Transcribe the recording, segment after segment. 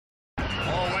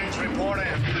report in.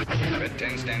 Red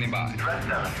 10 standing by. Red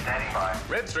 7 standing by.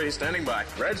 Red 3 standing by.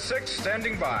 Red 6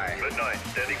 standing by. Red 9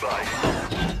 standing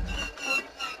by.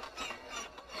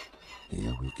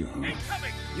 Here we go.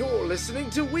 You're listening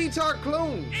to We Talk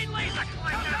Clones,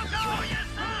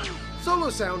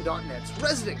 Solosound.net's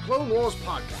resident Clone Wars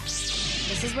podcast.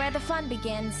 This is where the fun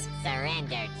begins.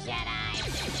 Surrender,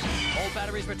 Jedi. All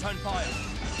batteries return fire.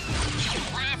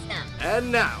 Blast them.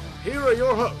 And now, here are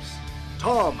your hosts,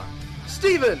 Tom,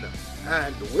 Steven,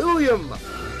 and William.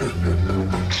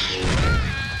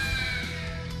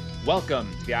 Welcome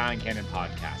to the Ion Cannon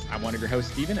Podcast. I'm one of your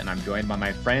hosts, Steven, and I'm joined by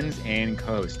my friends and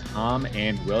co-hosts, Tom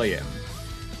and William.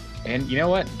 And you know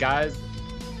what, guys?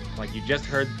 Like, you just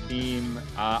heard the theme.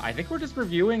 I think we're just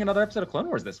reviewing another episode of Clone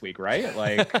Wars this week, right?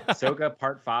 Like, Ahsoka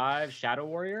Part 5, Shadow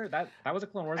Warrior. That was a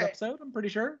Clone Wars episode, I'm pretty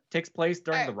sure. Takes place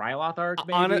during the Ryloth arc,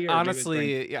 maybe?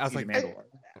 Honestly, I was like,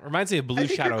 reminds me of Blue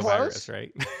Shadow Virus,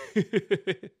 right?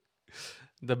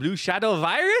 The Blue Shadow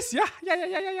Virus? Yeah.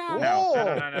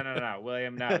 No,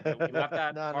 William, no. We left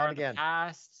that far in the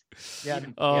past. Yeah.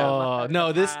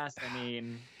 This. Past. I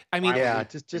mean, yeah,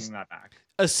 just that back.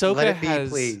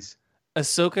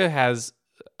 Ahsoka has,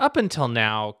 up until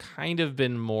now, kind of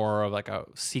been more of like a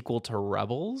sequel to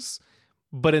Rebels,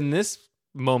 but in this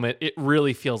moment, it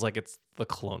really feels like it's the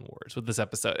Clone Wars with this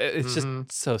episode. It's just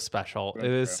so special. It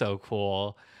is so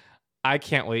cool. I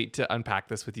can't wait to unpack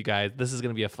this with you guys. This is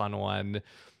going to be a fun one.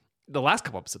 The last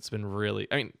couple episodes have been really,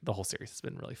 the whole series has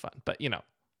been really fun, but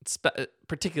it's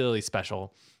particularly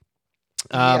special.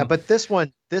 Yeah, but this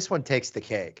one takes the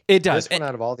cake. It does. This one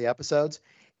out of all the episodes,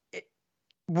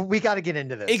 we got to get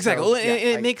into this. Exactly. So,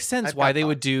 it makes sense why they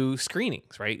would do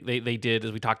screenings, right? They did,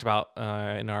 as we talked about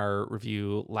in our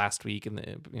review last week,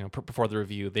 and before the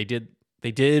review, they did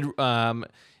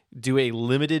do a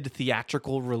limited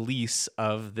theatrical release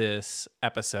of this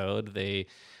episode.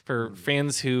 For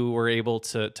fans who were able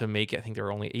to make it, I think there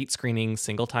were only 8 screenings,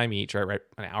 single time each, right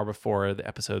an hour before the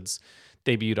episodes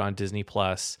debuted on Disney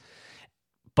Plus.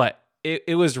 But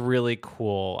it was really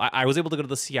cool. I was able to go to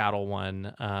the Seattle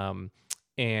one,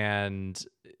 and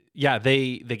yeah,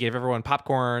 they gave everyone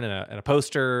popcorn and a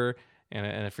poster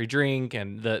and a free drink,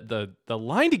 and the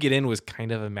line to get in was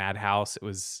kind of a madhouse. It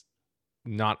was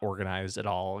not organized at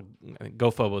all.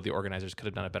 GoFobo, the organizers, could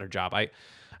have done a better job. I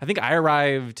think I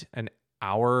arrived an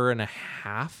hour and a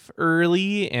half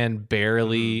early and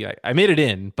barely I made it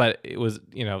in, but it was,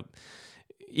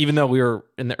 even though we were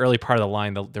in the early part of the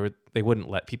line, they wouldn't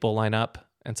let people line up,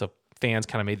 and so fans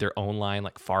kind of made their own line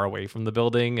like far away from the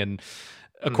building. And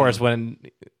of course, when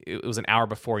it was an hour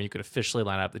before you could officially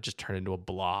line up, it just turned into a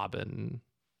blob, and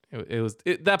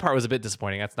that part was a bit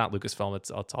disappointing. That's not Lucasfilm. It's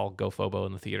all GoFobo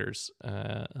in the theaters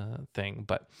thing.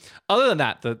 But other than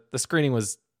that, the screening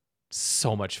was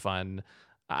so much fun.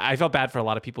 I felt bad for a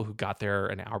lot of people who got there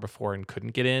an hour before and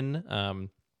couldn't get in.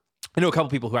 I know a couple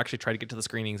people who actually tried to get to the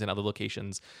screenings in other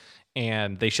locations,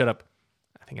 and they showed up,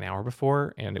 I think, an hour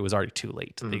before, and it was already too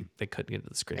late. They couldn't get to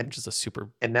the screening, which is a super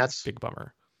big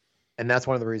bummer. And that's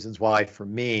one of the reasons why, for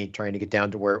me, trying to get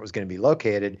down to where it was going to be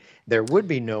located, there would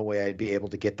be no way I'd be able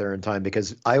to get there in time,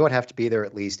 because I would have to be there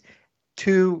at least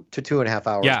 2 to 2.5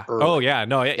 hours early. Oh, yeah.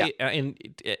 No, yeah. And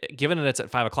given that it's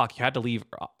at 5:00, you had to leave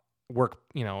work,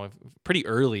 pretty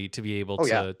early to be able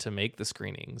to make the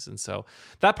screenings. And so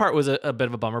that part was a bit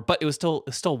of a bummer, but it was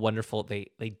still wonderful. They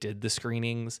did the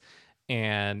screenings,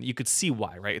 and you could see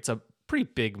why, right? It's a pretty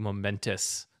big,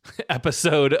 momentous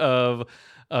episode of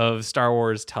Star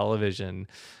Wars television.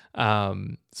 So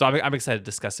I'm excited to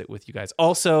discuss it with you guys.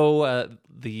 Also,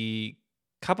 the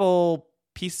couple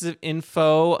pieces of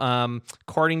info,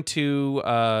 according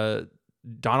to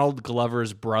Donald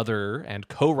Glover's brother and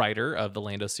co-writer of the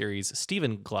Lando series,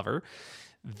 Stephen Glover,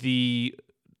 the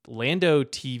Lando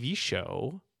TV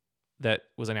show that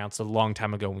was announced a long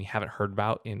time ago and we haven't heard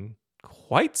about in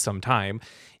quite some time,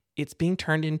 it's being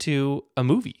turned into a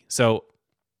movie. So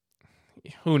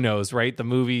who knows, right? The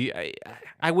movie, I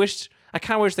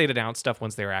kind of wish they'd announced stuff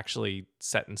once they were actually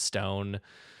set in stone.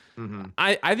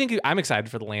 I think I'm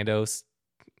excited for the Lando's,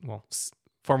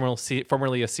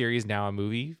 formerly a series, now a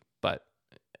movie. But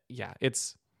yeah,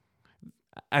 it's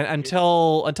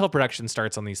until production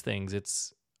starts on these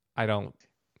things, I try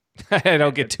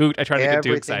to get too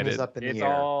excited.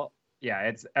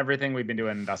 It's everything we've been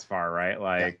doing thus far, right?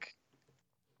 Like,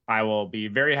 I will be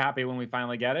very happy when we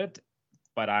finally get it,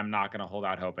 but I'm not going to hold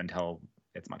out hope until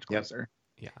it's much closer.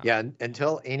 Yeah.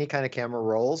 Until any kind of camera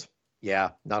rolls. Yeah.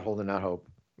 Not holding out hope.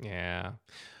 Yeah.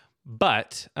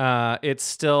 But it's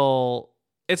still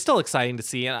exciting to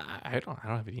see. And I don't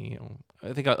have any,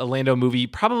 I think a Lando movie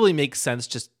probably makes sense.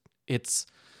 Just it's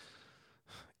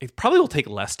it probably will take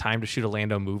less time to shoot a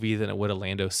Lando movie than it would a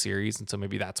Lando series, and so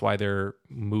maybe that's why they're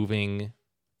moving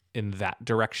in that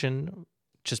direction,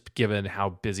 just given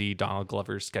how busy Donald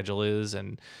Glover's schedule is,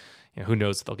 and who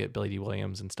knows if they'll get Billy D.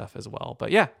 Williams and stuff as well.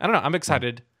 But yeah, I don't know. I'm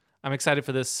excited. I'm excited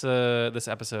for this this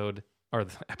episode, or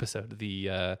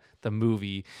the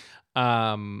movie.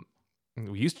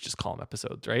 We used to just call them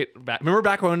episodes, right? Remember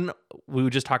back when we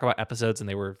would just talk about episodes and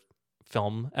they were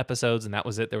film episodes and that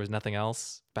was it. There was nothing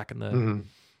else back in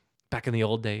the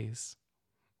old days.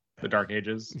 The Dark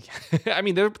Ages. I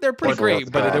mean, they're pretty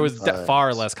great, but there was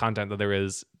far less content than there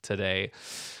is today.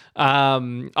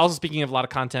 Also, speaking of a lot of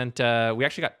content, we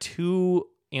actually got 2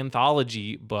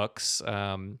 anthology books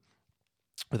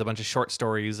with a bunch of short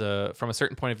stories from a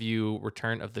certain point of view: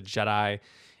 Return of the Jedi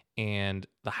and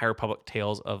The High Republic: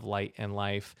 Tales of Light and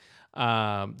Life.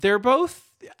 They're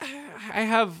both. I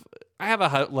have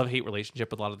a love-hate relationship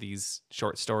with a lot of these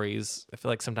short stories. I feel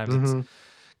like sometimes it's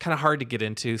kind of hard to get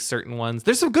into certain ones.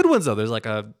 There's some good ones though. There's like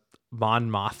a Mon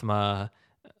Mothma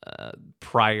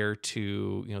prior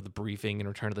to the briefing in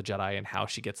Return of the Jedi and how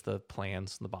she gets the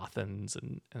plans from the Bothans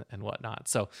and whatnot.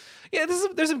 So yeah,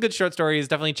 there's some good short stories.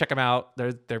 Definitely check them out.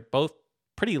 They're both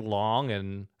pretty long,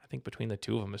 and I think between the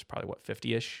two of them is probably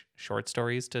 50-ish short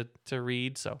stories to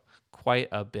read. So quite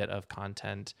a bit of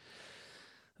content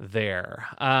there.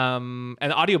 And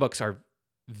the audiobooks are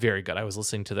very good. I was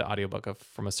listening to the audiobook of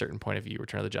From a Certain Point of View,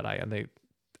 Return of the Jedi, and they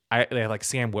have like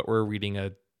Sam Witwer reading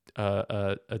a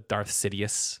Darth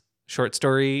Sidious short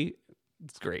story.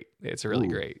 It's great. It's really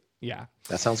great. Yeah.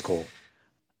 That sounds cool.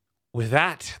 With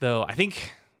that though, I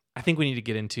think we need to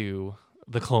get into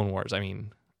the Clone Wars. I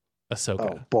mean,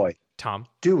 Ahsoka. Oh boy. Tom.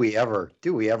 Do we ever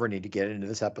need to get into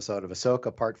this episode of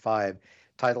Ahsoka Part 5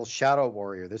 titled Shadow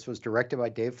Warrior? This was directed by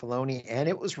Dave Filoni and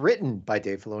it was written by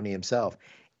Dave Filoni himself.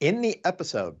 In the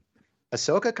episode,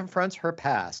 Ahsoka confronts her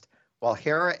past while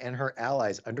Hera and her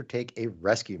allies undertake a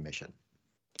rescue mission.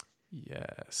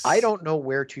 Yes. I don't know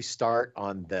where to start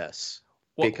on this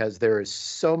because there is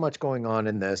so much going on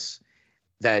in this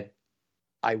that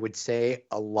I would say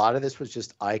a lot of this was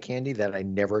just eye candy that I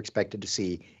never expected to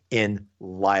see in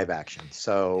live action.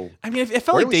 So, I mean, it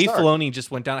felt like Dave Filoni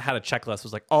just went down and had a checklist.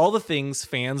 Was like, all the things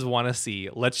fans want to see.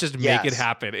 Let's just make it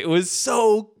happen. It was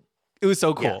so cool.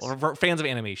 Yes. For fans of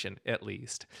animation, at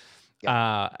least.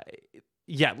 Yeah.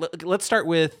 Let's start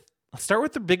with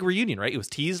the big reunion, right? It was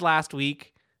teased last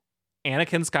week.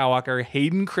 Anakin Skywalker,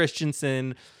 Hayden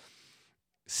Christensen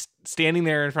standing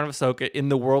there in front of Ahsoka in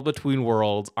the world between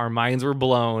worlds. Our minds were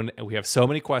blown, and we have so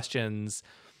many questions,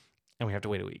 and we have to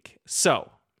wait a week. So,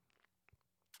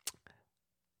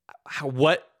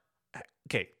 let's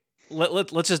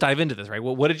just dive into this, right?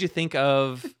 What did you think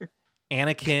of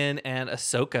Anakin and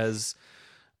Ahsoka's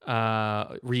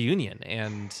reunion?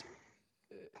 And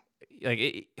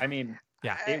it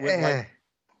was like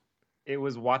it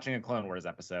was watching a Clone Wars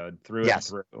episode through and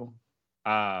through.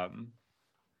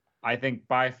 I think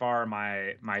by far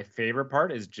my favorite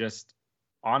part is just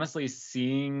honestly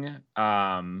seeing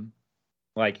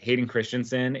like Hayden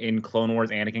Christensen in Clone Wars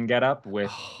Anakin getup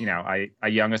with a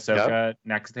young Ahsoka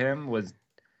next to him was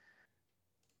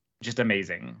just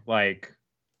amazing. Like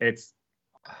it's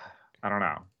I don't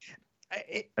know.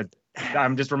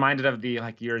 I'm just reminded of the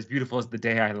you're as beautiful as the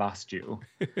day I lost you.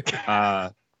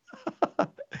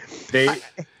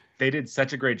 They did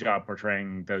such a great job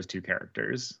portraying those two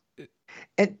characters.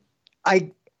 And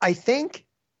I think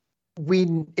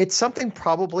it's something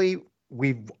probably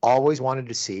we've always wanted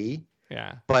to see.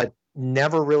 Yeah. But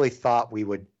never really thought we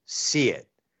would see it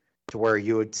to where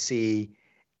you would see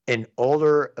an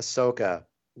older Ahsoka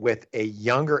with a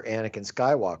younger Anakin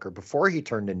Skywalker before he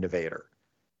turned into Vader.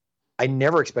 I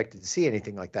never expected to see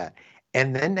anything like that.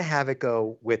 And then to have it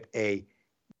go with a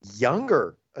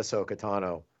younger Ahsoka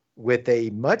Tano with a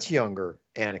much younger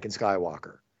Anakin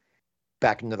Skywalker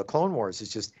back into the Clone Wars is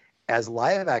just, as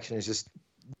live action, is just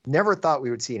never thought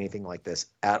we would see anything like this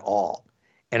at all.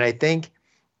 And I think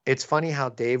it's funny how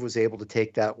Dave was able to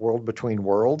take that world between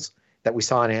worlds that we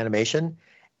saw in animation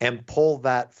and pull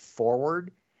that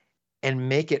forward and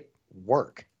make it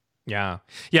work. Yeah.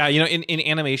 Yeah. In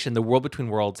animation, the world between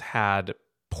worlds had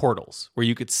portals where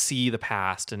you could see the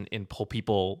past and pull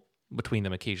people between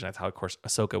them occasionally. That's how, of course,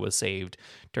 Ahsoka was saved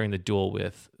during the duel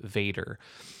with Vader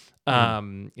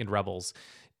in Rebels.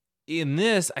 In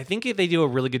this, I think they do a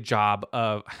really good job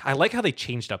of, I like how they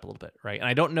changed up a little bit, right? And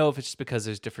I don't know if it's just because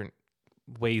there's different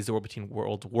ways the world between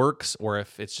worlds works, or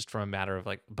if it's just from a matter of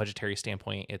budgetary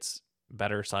standpoint, it's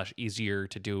better / easier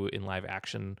to do in live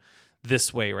action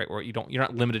this way, right? Where you're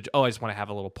not limited to, I just want to have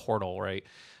a little portal, right?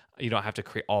 You don't have to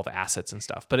create all the assets and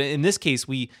stuff. But in this case,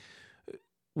 we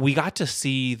got to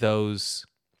see those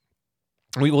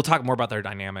we will talk more about their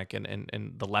dynamic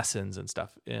and the lessons and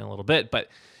stuff in a little bit, but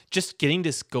just getting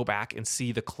to go back and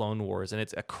see the Clone Wars, and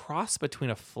it's a cross between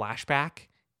a flashback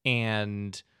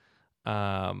and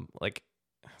like,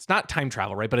 it's not time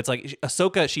travel, right? But it's like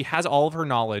Ahsoka, she has all of her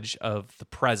knowledge of the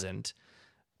present,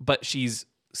 but she's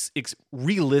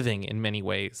reliving in many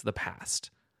ways the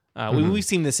past. We've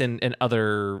seen this in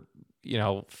other,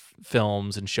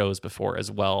 films and shows before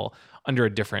as well, under a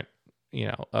different,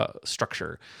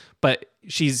 structure. But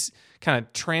she's kind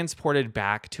of transported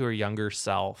back to her younger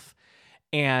self,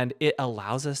 and it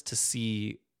allows us to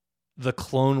see the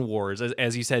Clone Wars,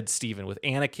 as you said, Stephen, with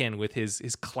Anakin with his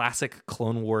classic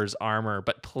Clone Wars armor,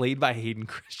 but played by Hayden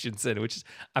Christensen, which is,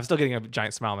 I'm still getting a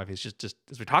giant smile on my face just as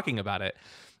we're talking about it.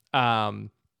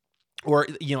 Or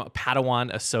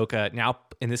Padawan Ahsoka, now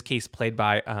in this case played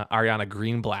by Ariana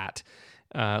Greenblatt,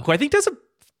 who I think does a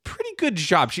pretty good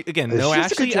job. She, again, no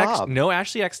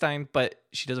Ashley Eckstein, but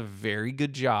she does a very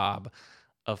good job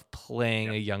of playing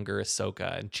a younger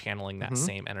Ahsoka and channeling that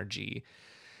same energy.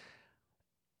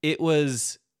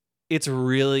 It's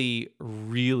really,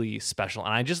 really special,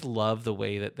 and I just love the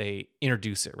way that they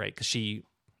introduce it, right? Because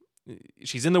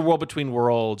she's in the world between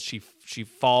worlds. She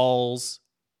falls,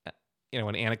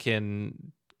 when Anakin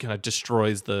kind of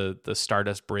destroys the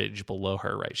Stardust Bridge below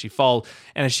her, right? She falls,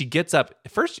 and as she gets up,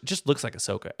 at first it just looks like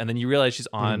Ahsoka, and then you realize she's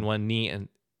on one knee, and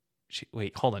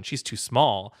she's too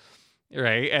small,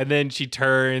 right? And then she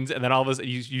turns, and then all of a sudden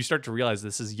you start to realize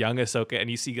this is young Ahsoka, and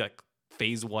you see like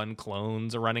Phase 1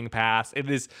 clones are running past. It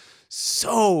is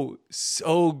so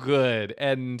good,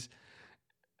 and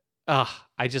I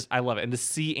love it. And to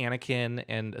see Anakin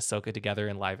and Ahsoka together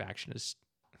in live action it's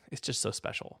just so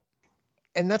special.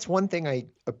 And that's one thing I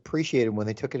appreciated when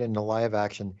they took it into live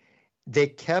action. They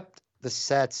kept the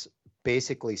sets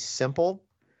basically simple,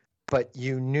 but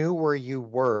you knew where you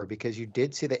were because you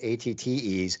did see the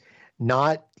ATTEs,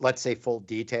 not, let's say, full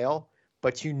detail,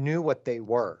 but you knew what they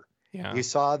were. Yeah. You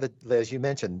saw as you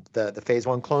mentioned, the Phase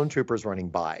 1 clone troopers running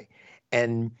by.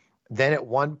 And then at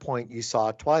one point you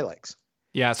saw Twi'leks.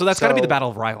 Yeah, so that's got to be the Battle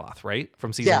of Ryloth, right?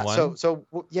 From season 1?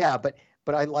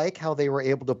 But I like how they were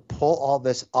able to pull all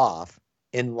this off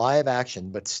in live action,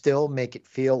 but still make it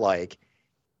feel like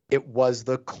it was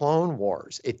the Clone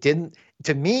Wars.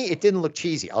 To me, it didn't look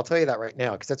cheesy. I'll tell you that right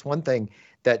now, because that's one thing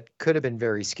that could have been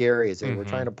very scary as they were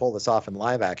trying to pull this off in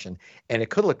live action, and it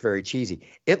could look very cheesy.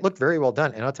 It looked very well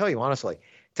done. And I'll tell you honestly,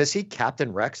 to see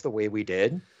Captain Rex the way we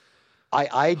did,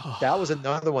 that was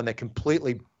another one that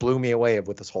completely blew me away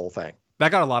with this whole thing.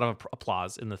 That got a lot of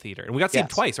applause in the theater. And we got to see him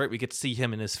twice, right? We get to see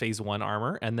him in his Phase 1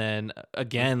 armor, and then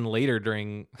again later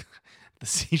during the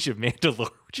Siege of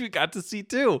Mandalore, which we got to see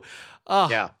too.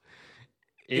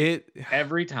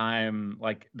 Every time,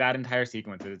 like that entire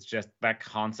sequence, it's just that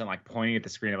constant like pointing at the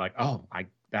screen of like,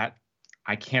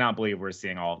 I cannot believe we're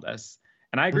seeing all of this.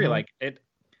 And I agree, like it,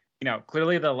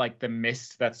 clearly the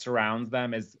mist that surrounds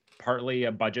them is partly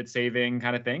a budget saving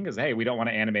kind of thing, because hey, we don't want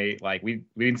to animate, like we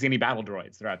didn't see any battle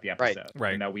droids throughout the episode,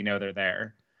 right? We know they're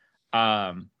there.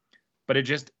 But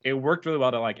it worked really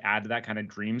well to like add to that kind of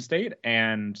dream state,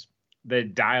 and the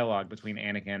dialogue between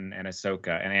Anakin and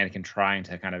Ahsoka, and Anakin trying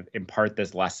to kind of impart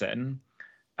this lesson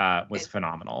was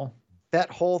phenomenal. That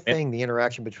whole thing, the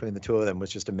interaction between the two of them was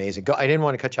just amazing. I didn't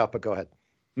want to cut you off, but go ahead.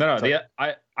 No.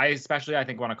 I especially, I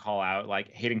think, want to call out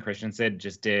like Hayden Christensen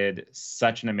just did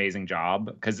such an amazing job,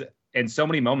 because in so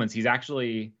many moments he's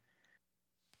actually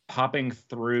popping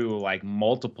through like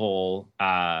multiple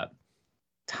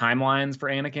timelines for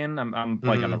Anakin. I'm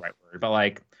like on the right word, but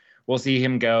like we'll see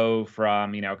him go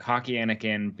from, cocky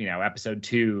Anakin, episode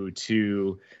 2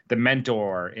 to the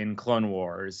mentor in Clone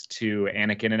Wars to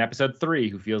Anakin in episode 3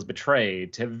 who feels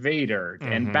betrayed to Vader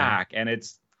and back. And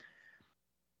it's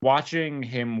watching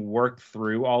him work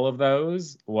through all of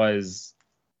those was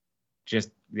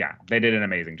just, they did an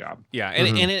amazing job. Yeah.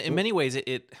 And in many ways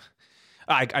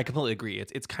I completely agree.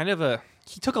 It's kind of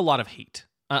he took a lot of hate,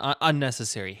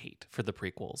 unnecessary hate for the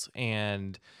prequels,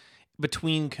 and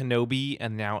between Kenobi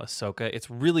and now Ahsoka, it's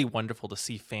really wonderful to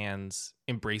see fans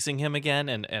embracing him again,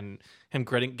 and him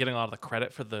getting a lot of the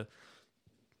credit for the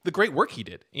great work he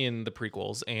did in the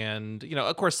prequels. And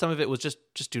of course, some of it was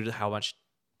just due to how much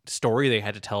story they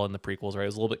had to tell in the prequels, right? It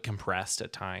was a little bit compressed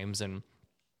at times, and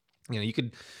you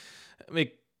could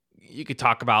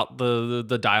talk about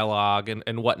the dialogue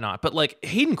and whatnot, but like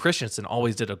Hayden Christensen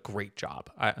always did a great job,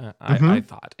 I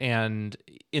thought. And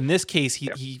in this case,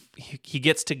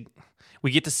 we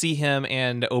get to see him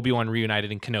and Obi-Wan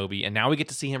reunited in Kenobi, and now we get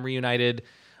to see him reunited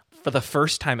for the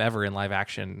first time ever in live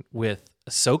action with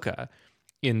Ahsoka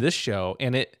in this show.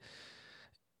 And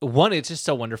it's just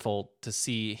so wonderful to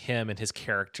see him and his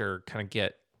character kind of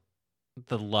get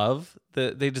the love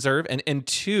that they deserve, and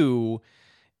two,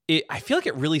 I feel like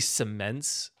it really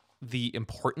cements the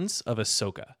importance of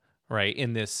Ahsoka, right?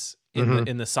 In this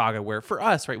in the saga, where for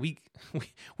us, right,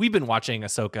 we've been watching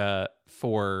Ahsoka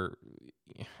for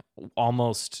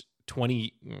almost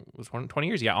 20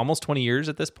 years. Yeah, almost 20 years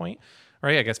at this point,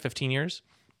 right? I guess 15 years.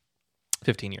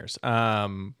 15 years.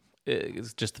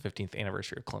 It's just the 15th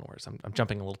anniversary of Clone Wars. I'm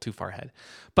jumping a little too far ahead.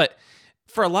 But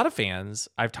for a lot of fans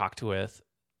I've talked with,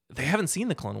 they haven't seen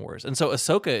the Clone Wars. And so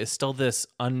Ahsoka is still this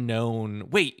unknown,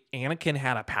 wait, Anakin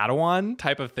had a Padawan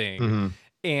type of thing.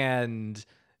 And,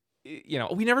 you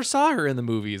know, we never saw her in the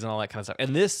movies and all that kind of stuff.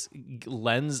 And this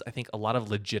lends, I think, a lot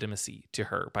of legitimacy to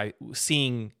her by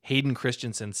seeing Hayden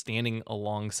Christensen standing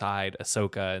alongside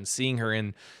Ahsoka and seeing her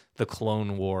in the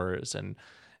Clone Wars. And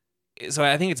so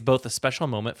I think it's both a special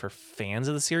moment for fans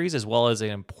of the series as well as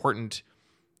an important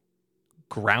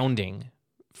grounding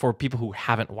for people who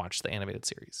haven't watched the animated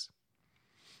series.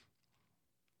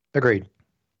 Agreed.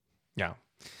 Yeah.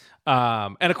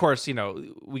 And of course, you know,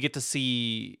 we get to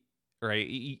see, right,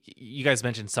 you guys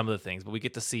mentioned some of the things, but we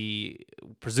get to see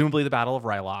presumably the Battle of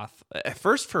Ryloth. At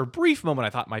first, for a brief moment, I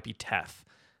thought it might be Teth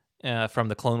from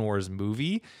the Clone Wars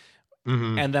movie.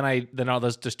 And then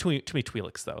there's too many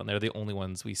Twi'leks though, and they're the only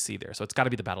ones we see there. So it's got to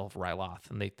be the Battle of Ryloth,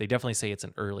 and they definitely say it's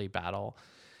an early battle.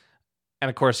 And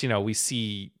of course, you know, we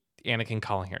see Anakin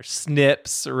calling her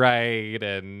Snips, right?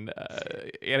 And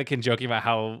Anakin joking about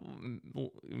how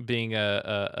being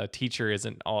a teacher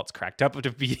isn't all it's cracked up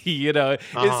to be. You know,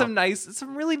 it's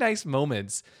some really nice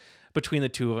moments between the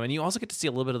two of them, and you also get to see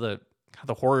a little bit of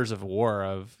the horrors of war.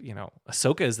 Of, you know,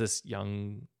 Ahsoka is this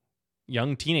young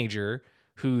teenager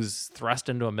who's thrust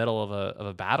into the middle of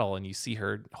a battle, and you see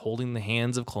her holding the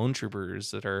hands of clone troopers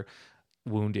that are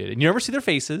wounded, and you never see their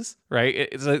faces, right?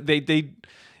 It's like they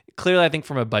clearly, I think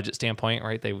from a budget standpoint,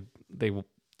 right, they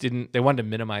wanted to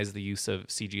minimize the use of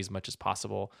CG as much as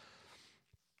possible.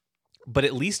 But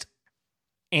at least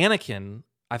Anakin,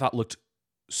 I thought, looked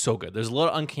so good. There's a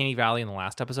little uncanny valley in the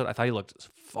last episode. I thought he looked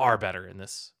far better in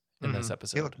this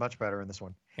episode. He looked much better in this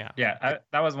one. Yeah.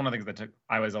 That was one of the things that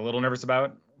I was a little nervous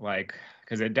about, like,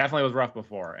 because it definitely was rough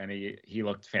before, and he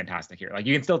looked fantastic here. Like,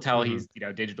 you can still tell he's, you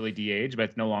know, digitally de-aged, but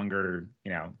it's no longer,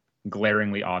 you know,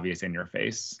 glaringly obvious in your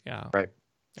face. Yeah. Right.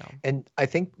 Yeah. And I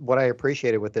think what I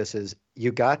appreciated with this is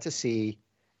you got to see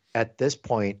at this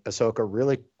point Ahsoka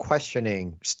really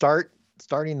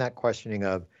starting that questioning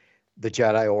of the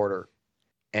Jedi Order,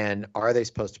 and are they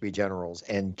supposed to be generals,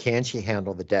 and can she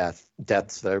handle the deaths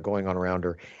that are going on around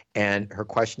her, and her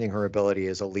questioning her ability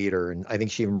as a leader. And I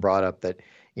think she even brought up that,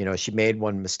 you know, she made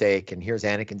one mistake, and here's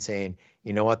Anakin saying,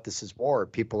 you know what, this is war,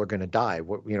 people are going to die.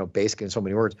 What, you know, basically in so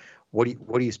many words, what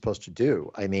are you supposed to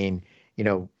do? I mean, you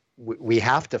know, we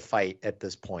have to fight at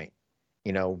this point.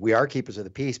 You know, we are keepers of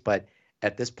the peace, but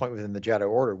at this point within the Jedi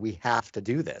Order, we have to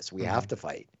do this. We have to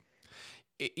fight.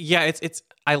 Yeah, it's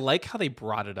I like how they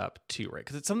brought it up too, right?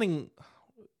 Because it's something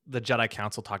the Jedi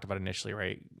Council talked about initially,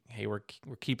 right? Hey, we're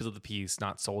keepers of the peace,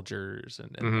 not soldiers,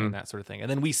 and that sort of thing. And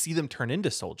then we see them turn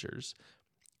into soldiers,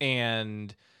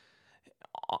 and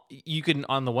you can,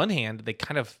 on the one hand, they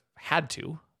kind of had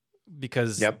to,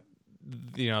 because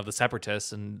you know, the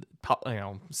Separatists and, you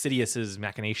know, Sidious's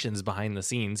machinations behind the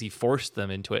scenes, he forced them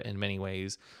into it in many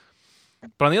ways.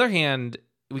 But on the other hand,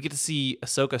 we get to see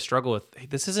Ahsoka struggle with, hey,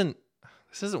 this isn't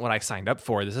what I signed up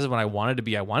for. This isn't what I wanted to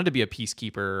be. I wanted to be a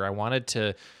peacekeeper. I wanted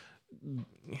to,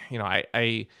 you know,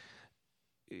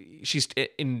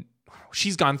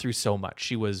 she's gone through so much.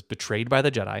 She was betrayed by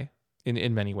the Jedi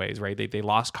in many ways, right? They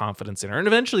lost confidence in her, and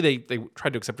eventually they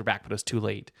tried to accept her back, but it was too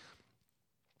late.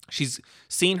 She's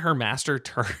seen her master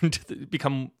turn to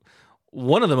become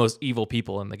one of the most evil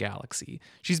people in the galaxy.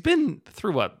 She's been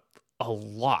through a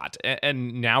lot,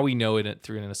 and now we know it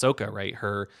through an Ahsoka, right?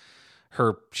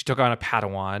 She took on a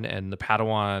Padawan, and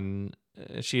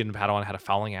she and the Padawan had a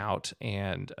falling out,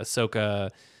 and Ahsoka,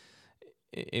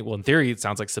 well, in theory, it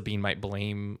sounds like Sabine might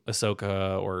blame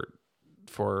Ahsoka or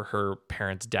for her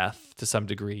parents' death to some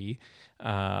degree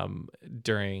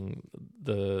during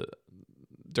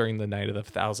the Night of the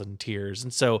Thousand Tears.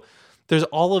 And so there's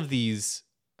all of these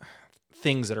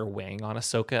things that are weighing on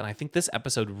Ahsoka, and I think this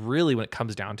episode really, when it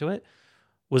comes down to it,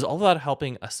 was all about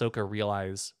helping Ahsoka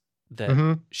realize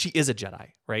that she is a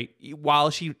Jedi, right?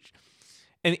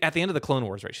 And at the end of the Clone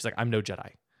Wars, right, she's like, I'm no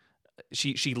Jedi.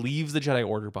 She leaves the Jedi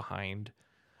Order behind,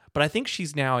 but I think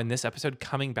she's now in this episode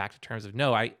coming back to terms of,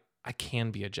 no, I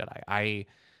can be a Jedi.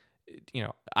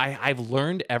 I've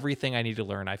learned everything I need to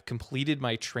learn. I've completed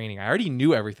my training. I already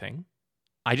knew everything.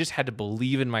 I just had to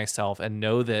believe in myself and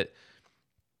know that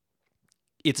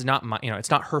it's not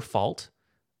her fault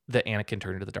that Anakin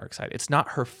turned into the dark side. It's not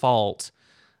her fault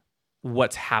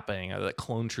what's happening, that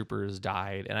clone troopers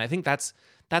died. And I think that's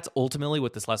ultimately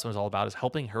what this lesson is all about, is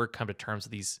helping her come to terms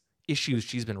with these issues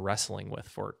she's been wrestling with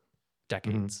for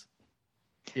decades.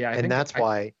 Yeah, And that's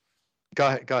why.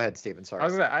 Go ahead, Stephen. Sorry.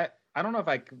 I don't know if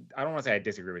I don't want to say I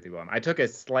disagree with you, Willem. I took a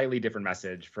slightly different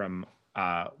message from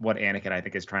what Anakin, I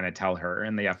think, is trying to tell her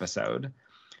in the episode.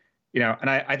 And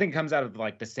I think it comes out of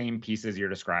like the same pieces you're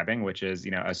describing, which is,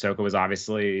 Ahsoka was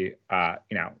obviously,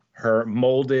 her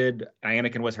molded.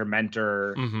 Anakin was her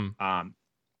mentor,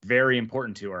 very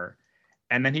important to her,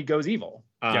 and then he goes evil.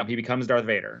 He becomes Darth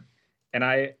Vader, and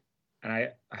I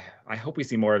hope we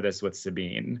see more of this with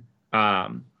Sabine.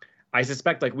 I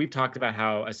suspect, like we've talked about,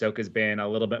 how Ahsoka's been a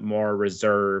little bit more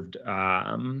reserved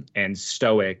and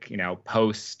stoic,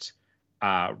 post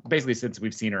basically since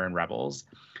we've seen her in Rebels.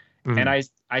 And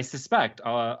I suspect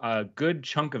a good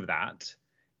chunk of that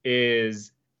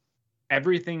is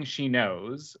everything she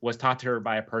knows was taught to her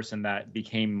by a person that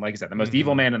became, like I said, the most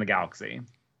evil man in the galaxy.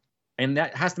 And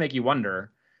that has to make you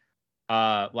wonder,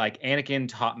 like, Anakin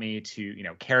taught me to,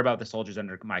 care about the soldiers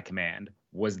under my command.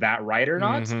 Was that right or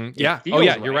not? Yeah. Oh,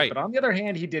 yeah, you're right. But on the other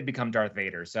hand, he did become Darth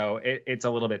Vader. So it's a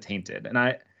little bit tainted. And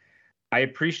I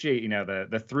appreciate,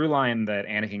 the through line that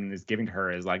Anakin is giving to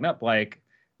her is like, nope, like,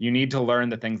 you need to learn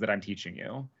the things that I'm teaching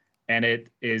you. And it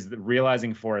is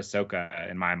realizing for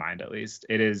Ahsoka, in my mind at least,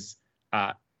 it is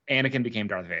Anakin became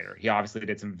Darth Vader. He obviously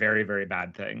did some very, very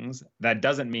bad things. That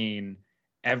doesn't mean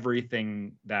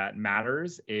everything that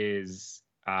matters is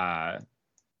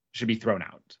should be thrown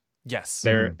out. Yes.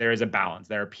 There is a balance.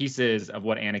 There are pieces of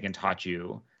what Anakin taught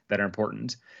you that are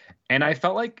important. And I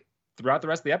felt like throughout the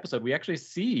rest of the episode, we actually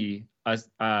see us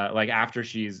like after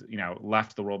she's,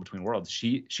 left the world between worlds,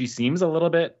 she seems a little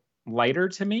bit lighter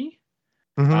to me,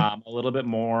 a little bit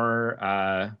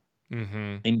more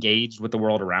engaged with the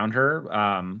world around her.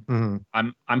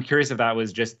 I'm curious if that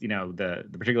was just, the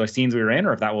particular scenes we were in,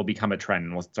 or if that will become a trend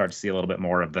and we'll start to see a little bit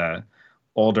more of the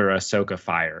older Ahsoka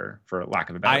fire, for lack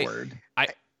of a better word.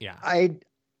 Yeah.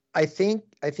 I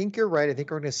think you're right. I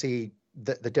think we're going to see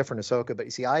the different Ahsoka, but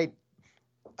you see,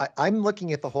 I'm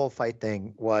looking at the whole fight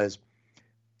thing was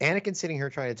Anakin sitting here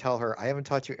trying to tell her, I haven't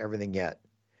taught you everything yet.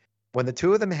 When the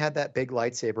two of them had that big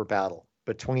lightsaber battle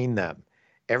between them,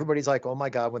 everybody's like, oh my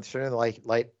God, when they're light,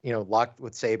 locked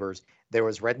with sabers, there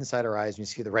was red inside her eyes, and you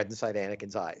see the red inside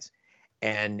Anakin's eyes.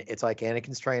 And it's like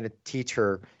Anakin's trying to teach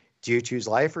her, do you choose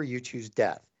life or you choose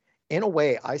death? In a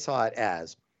way, I saw it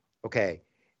as, okay,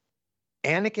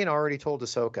 Anakin already told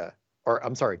Ahsoka, or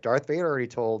I'm sorry, Darth Vader already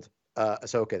told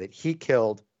Ahsoka that he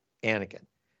killed Anakin.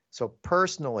 So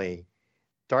personally,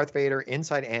 Darth Vader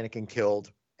inside Anakin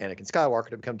killed Anakin Skywalker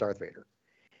to become Darth Vader.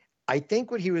 I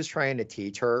think what he was trying to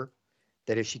teach her,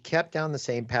 that if she kept down the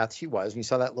same path she was, and you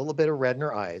saw that little bit of red in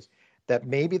her eyes, that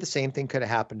maybe the same thing could have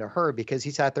happened to her, because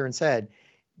he sat there and said,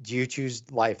 do you choose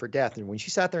life or death? And when she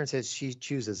sat there and said she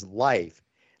chooses life,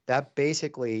 that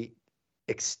basically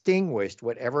extinguished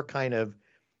whatever kind of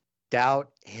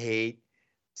doubt, hate,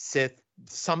 Sith,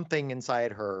 something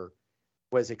inside her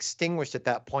was extinguished at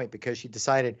that point, because she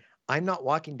decided, I'm not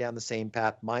walking down the same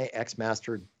path my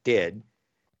ex-master did.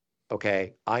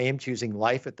 Okay, I am choosing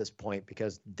life at this point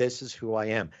because this is who I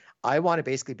am. I want to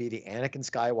basically be the Anakin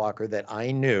Skywalker that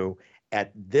I knew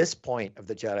at this point of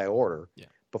the Jedi Order,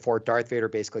 before Darth Vader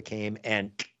basically came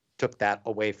and took that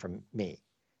away from me.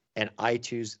 And I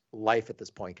choose life at this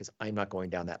point because I'm not going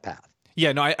down that path.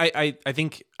 Yeah, no, I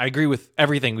think I agree with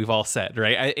everything we've all said,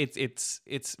 right?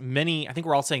 It's many. I think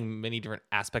we're all saying many different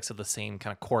aspects of the same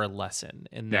kind of core lesson,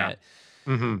 in that,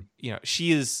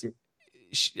 she is,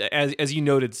 as you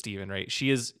noted, Stephen, right?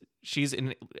 She's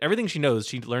in everything she knows.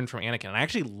 She learned from Anakin, and I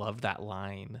actually love that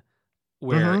line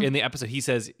where in the episode he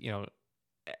says,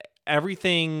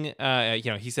 everything.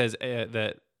 He says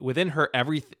that within her,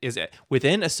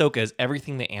 within Ahsoka is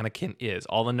everything that Anakin is.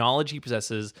 All the knowledge he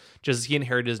possesses, just as he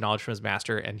inherited his knowledge from his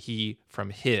master, and he from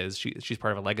his. She's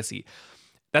part of a legacy.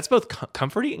 That's both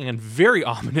comforting and very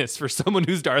ominous for someone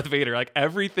who's Darth Vader. Like,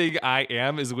 everything I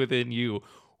am is within you.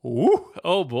 Ooh,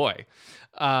 oh boy.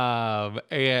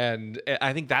 And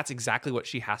I think that's exactly what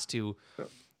she has to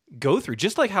go through.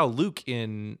 Just like how Luke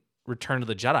in Return of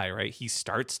the Jedi, right? He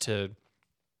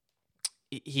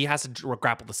has to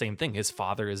grapple the same thing. His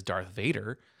father is Darth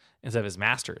Vader instead of his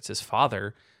master. It's his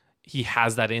father. He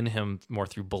has that in him more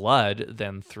through blood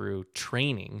than through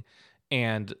training.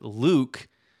 And Luke,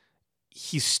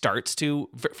 he starts to,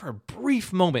 for a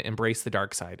brief moment, embrace the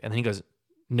dark side. And then he goes,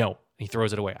 no. He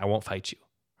throws it away. I won't fight you.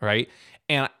 Right?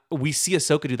 And we see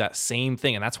Ahsoka do that same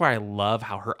thing. And that's why I love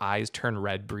how her eyes turn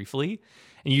red briefly.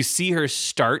 And you see her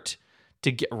start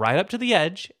to get right up to the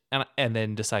edge and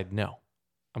then decide, no,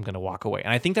 I'm going to walk away.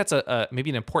 And I think that's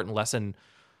maybe an important lesson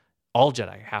all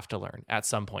Jedi have to learn at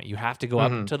some point. You have to go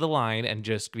up to the line and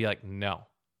just be like, no,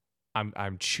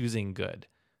 I'm choosing good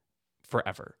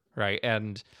forever, right?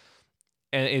 And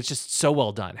it's just so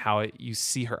well done how you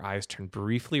see her eyes turn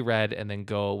briefly red and then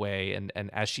go away, and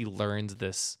as she learns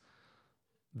this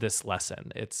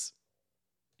lesson, it's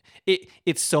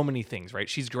so many things, right?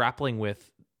 She's grappling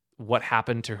with what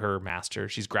happened to her master.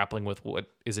 She's grappling with what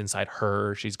is inside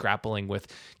her. She's grappling with,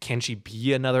 can she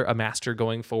be a master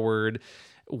going forward?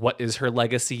 What is her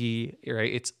legacy,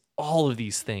 right? It's all of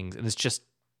these things, and it's just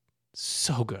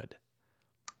so good.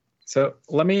 So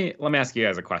let me ask you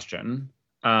guys a question.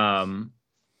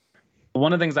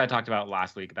 One of the things I talked about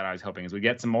last week that I was hoping is we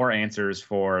get some more answers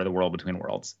for the World Between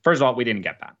Worlds. First of all, we didn't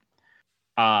get that.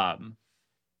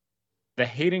 The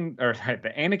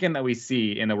Anakin that we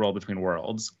see in the World Between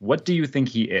Worlds, what do you think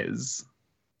he is?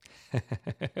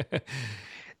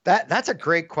 That's a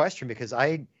great question, because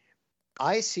I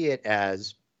see it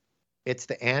as it's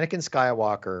the Anakin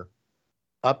Skywalker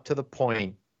up to the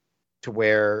point to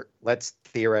where, let's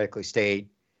theoretically state,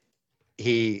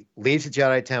 he leaves the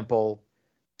Jedi Temple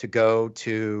to go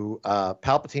to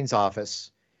Palpatine's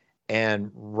office, and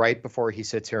right before he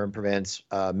sits here and prevents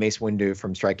Mace Windu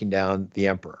from striking down the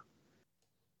Emperor.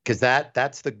 Because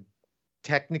that's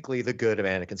technically the good of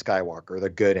Anakin Skywalker, the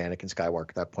good Anakin Skywalker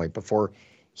at that point, before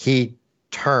he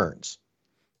turns.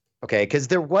 Okay, because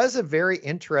there was a very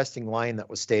interesting line that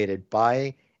was stated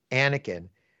by Anakin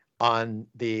on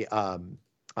the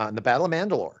Battle of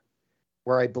Mandalore,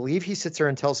 where I believe he sits there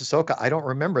and tells Ahsoka, I don't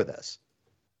remember this.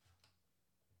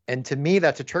 And to me,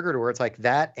 that's a trigger to where it's like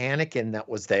that Anakin that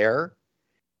was there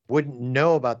wouldn't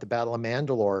know about the Battle of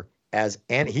Mandalore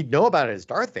he'd know about it as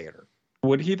Darth Vader.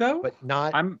 Would he though? But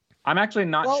not. I'm actually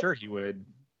not sure he would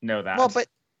know that. Well, but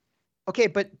okay,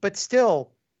 but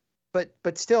still,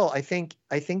 I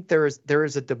think there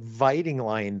is a dividing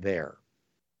line there.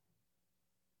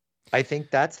 I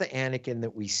think that's the Anakin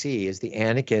that we see, is the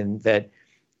Anakin that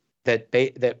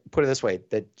put it this way,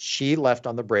 that she left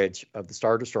on the bridge of the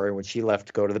Star Destroyer when she left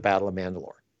to go to the Battle of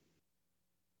Mandalore.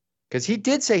 Because he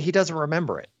did say he doesn't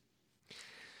remember it.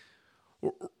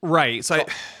 Right. So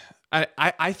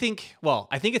I think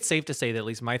it's safe to say that at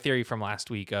least my theory from last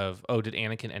week of, did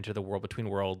Anakin enter the World Between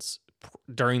Worlds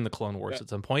during the Clone Wars at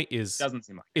some point doesn't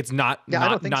seem like it's not I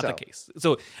don't think so. the case.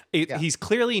 So he's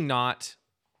clearly not,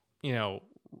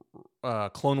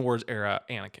 Clone Wars era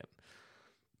Anakin.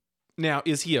 Now,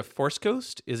 is he a Force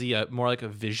ghost? Is he more like a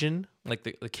vision, like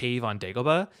the cave on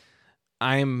Dagobah?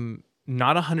 I'm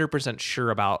not 100% sure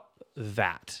about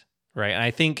that, right? And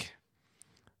I think,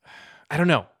 I don't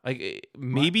know, like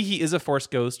maybe he is a Force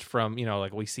ghost from,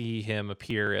 like we see him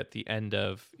appear at the end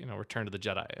of, Return to the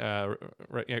Jedi,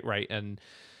 right? And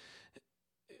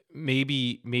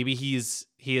maybe he is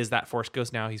that Force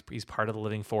ghost now. He's part of the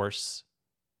living Force.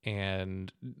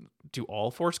 And do all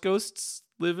Force ghosts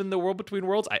live in the World Between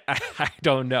Worlds? I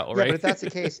don't know, right? Yeah, but if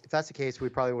that's the case, we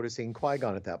probably would have seen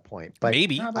Qui-Gon at that point. But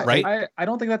maybe, right? I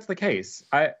don't think that's the case.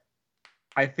 I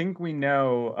think we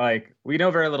know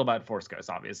very little about Force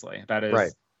ghosts. Obviously, that is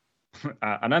right.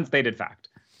 An unstated fact,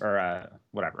 or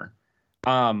whatever.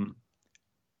 But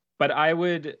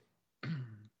I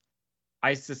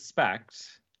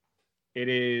suspect it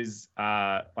is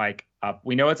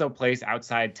we know it's a place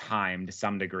outside time to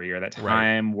some degree, or that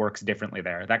time works differently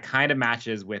there. That kind of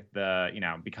matches with the,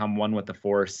 become one with the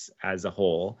Force as a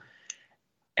whole.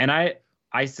 And I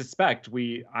suspect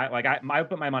I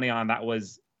put my money on that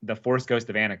was the Force ghost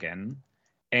of Anakin.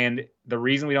 And the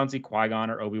reason we don't see Qui-Gon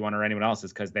or Obi-Wan or anyone else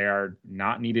is because they are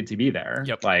not needed to be there.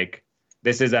 Yep. Like,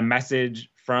 this is a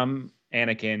message from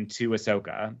Anakin to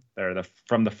Ahsoka, or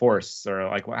from the Force, or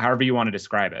like however you want to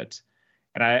describe it.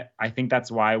 And I think that's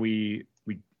why we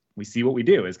see what we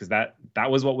do, is because that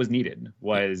was what was needed,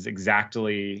 was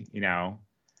exactly,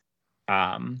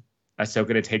 Ahsoka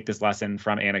to take this lesson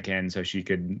from Anakin so she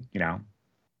could,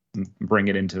 bring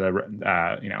it into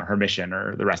the, her mission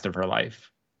or the rest of her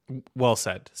life. Well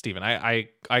said, Stephen. I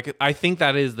think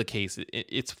that is the case.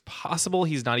 It's possible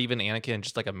he's not even Anakin,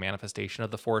 just like a manifestation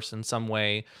of the Force in some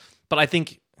way. But I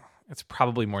think it's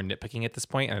probably more nitpicking at this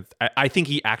point. And I think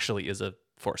he actually is a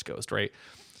Force ghost, right?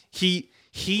 He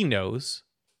knows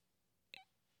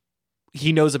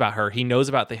about her. He knows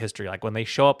about the history. Like when they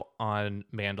show up on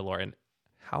Mandalore, and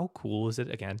how cool is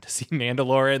it again to see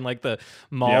Mandalorian, like the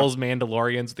Maul's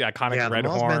Mandalorians, the iconic red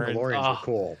Maul's horn. Mandalorians are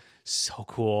cool. So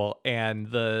cool.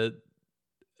 And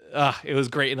it was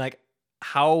great. And like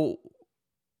how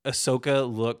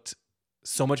Ahsoka looked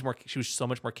so much more, she was so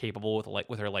much more capable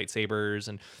with her lightsabers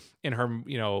and in her,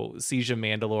 Siege of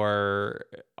Mandalore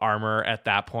armor at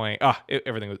that point.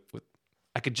 Everything was,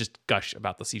 I could just gush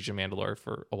about the Siege of Mandalore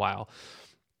for a while.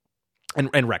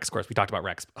 and Rex, of course. We talked about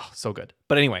Rex. Oh, so good.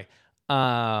 But anyway,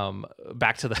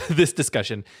 back to this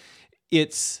discussion.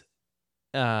 It's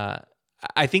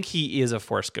I think he is a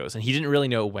Force ghost, and he didn't really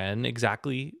know when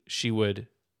exactly she would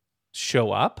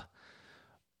show up.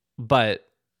 But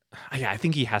yeah, I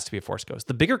think he has to be a Force ghost.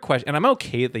 The bigger question, and I'm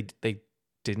okay that they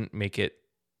didn't make it.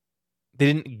 They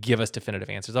didn't give us definitive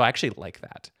answers. Though I actually like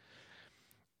that.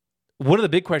 One of the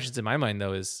big questions in my mind,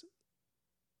 though, is,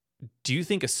 do you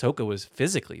think Ahsoka was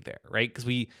physically there? Right? Because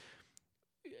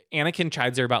Anakin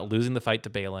chides her about losing the fight to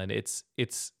Baylan. It's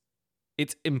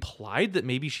implied that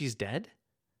maybe she's dead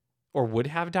or would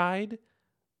have died,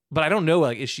 but I don't know.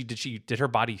 Like, did her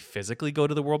body physically go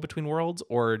to the world between worlds,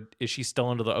 or is she still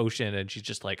under the ocean and she's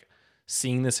just like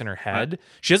seeing this in her head?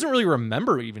 She doesn't really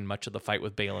remember even much of the fight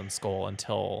with Baylan's skull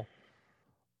until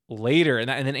later, and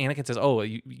then Anakin says, "Oh,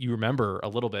 you remember a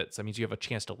little bit, so that means you have a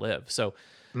chance to live." So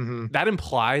that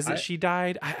implies that she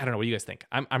died. I don't know. What do you guys think?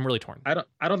 I'm really torn.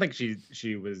 I don't think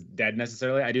she was dead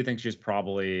necessarily. I do think she's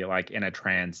probably like in a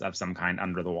trance of some kind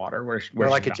under the water, where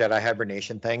like a Jedi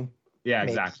hibernation thing. Yeah,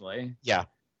 maybe. Exactly. Yeah.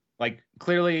 Like,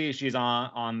 clearly she's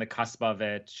on the cusp of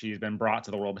it. She's been brought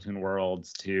to the world between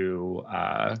worlds to,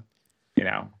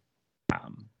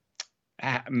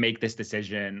 make this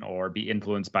decision or be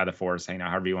influenced by the Force,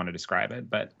 however you want to describe it.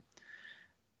 But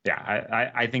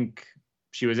yeah, I think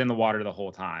she was in the water the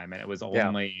whole time, and it was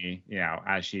only,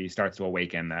 as she starts to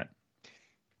awaken that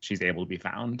she's able to be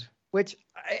found. Which,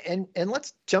 and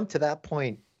let's jump to that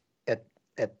point at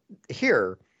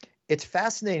here. It's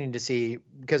fascinating to see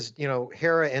because,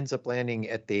 Hera ends up landing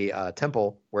at the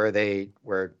temple where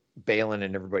Baylan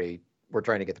and everybody were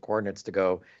trying to get the coordinates to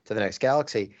go to the next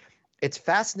galaxy. It's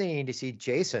fascinating to see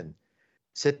Jason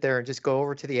sit there and just go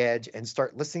over to the edge and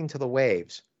start listening to the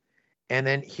waves and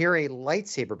then hear a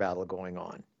lightsaber battle going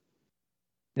on.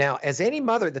 Now, as any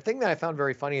mother, the thing that I found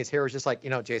very funny is Hera's just like,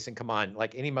 Jason, come on,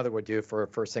 like any mother would do for a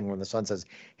first thing when the son says,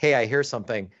 "Hey, I hear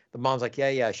something." The mom's like,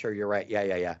 yeah, sure, you're right.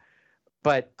 Yeah.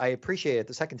 But I appreciate it.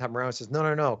 The second time around, says,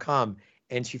 no, come.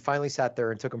 And she finally sat there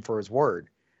and took him for his word.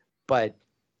 But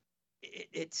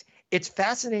it's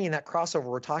fascinating, that crossover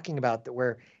we're talking about, that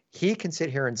where he can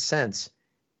sit here and sense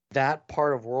that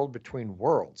part of world between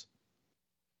worlds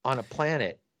on a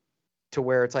planet to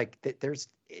where it's like there's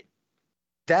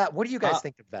that. What do you guys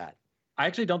think of that? I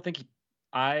actually don't think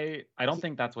I don't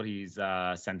think that's what he's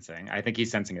sensing. I think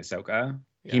he's sensing Ahsoka.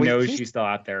 He knows she's still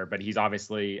out there, but he's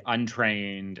obviously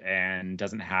untrained and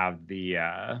doesn't have the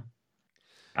I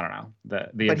don't know, the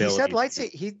but ability.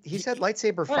 He said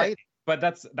lightsaber fight. But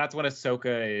that's what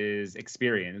Ahsoka is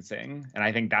experiencing, and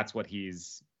I think that's what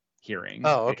he's hearing.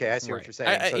 Oh, okay, I see what you're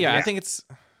saying. I think it's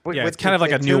kind of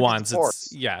like a nuance.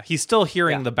 He's still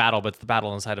hearing the battle, but it's the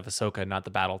battle inside of Ahsoka, not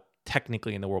the battle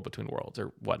technically in the world between worlds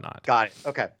or whatnot. Got it.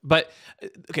 Okay. But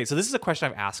okay, so this is a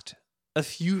question I've asked a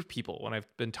few people when I've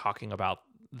been talking about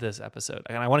this episode,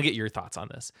 and I want to get your thoughts on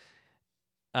this.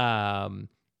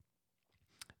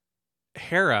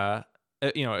 Hera,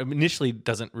 initially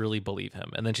doesn't really believe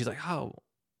him, and then she's like, "Oh,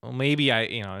 well, maybe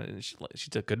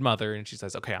she's a good mother," and she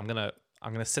says, "Okay, I'm gonna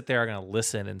sit there, I'm gonna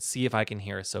listen and see if I can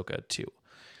hear Ahsoka too."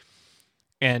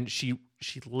 And she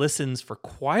listens for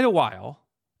quite a while,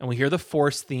 and we hear the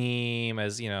Force theme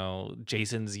as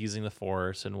Jason's using the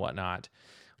Force and whatnot,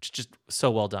 which is just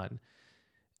so well done.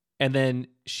 And then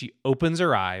she opens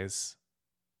her eyes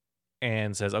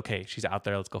and says, "Okay, she's out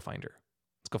there. Let's go find her.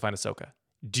 Let's go find Ahsoka."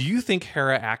 Do you think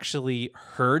Hera actually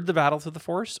heard the battle through the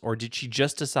Force, or did she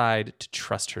just decide to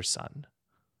trust her son?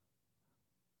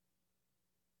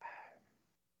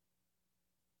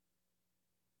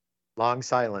 Long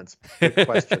silence. Good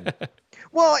question.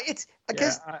 Well, it's, I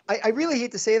guess, I really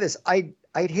hate to say this. I'd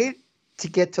hate to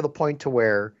get to the point to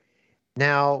where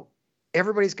now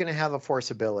everybody's going to have a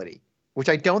Force ability, which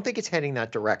I don't think it's heading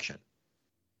that direction.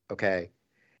 Okay.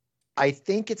 I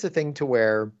think it's a thing to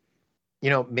where,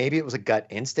 maybe it was a gut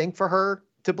instinct for her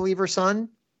to believe her son,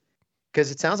 because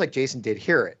it sounds like Jason did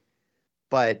hear it.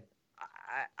 But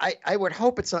I would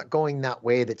hope it's not going that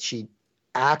way, that she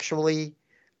actually,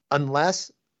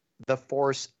 unless the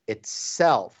Force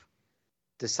itself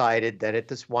decided that at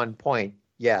this one point,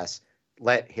 yes,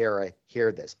 let Hera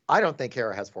hear this. I don't think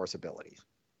Hera has Force abilities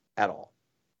at all.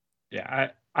 Yeah,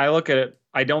 I look at it.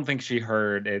 I don't think she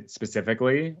heard it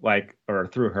specifically, or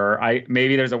through her.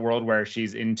 Maybe there's a world where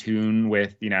she's in tune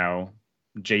with,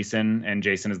 Jason, and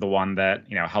Jason is the one that,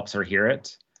 helps her hear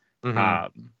it.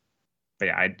 Mm-hmm. But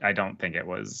yeah, I don't think it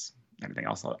was anything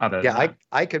else other than that.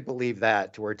 I could believe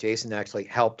that, to where Jason actually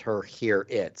helped her hear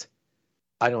it.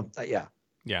 I don't. Yeah.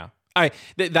 Yeah.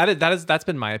 That's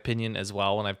been my opinion as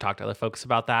well when I've talked to other folks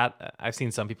about that. I've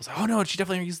seen some people say, "Oh no, she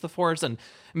definitely used the Force," and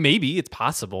maybe it's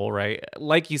possible, right?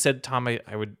 Like you said, Tom, I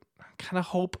would kind of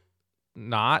hope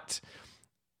not.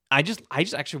 I just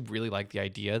actually really like the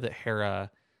idea that Hera,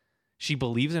 she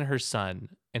believes in her son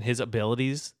and his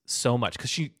abilities so much because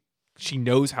she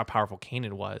knows how powerful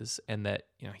Kanan was and that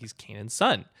he's Kanan's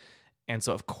son, and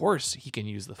so of course he can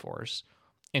use the Force,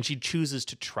 and she chooses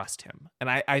to trust him, and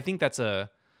I think that's a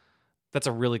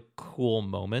really cool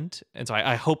moment. And so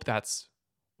I hope that's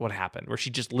what happened, where she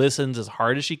just listens as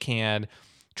hard as she can,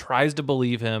 tries to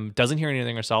believe him, doesn't hear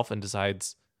anything herself, and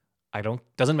decides,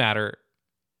 doesn't matter.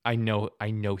 I know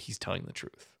he's telling the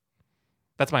truth.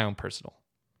 That's my own personal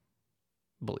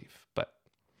belief. But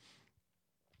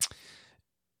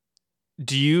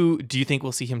do you think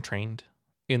we'll see him trained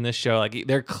in this show? Like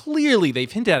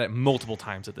they've hinted at it multiple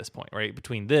times at this point, right?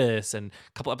 Between this and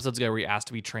a couple episodes ago where he asked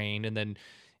to be trained, and then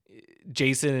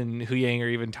Jason and Huyang are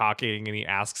even talking, and he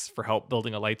asks for help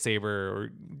building a lightsaber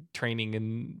or training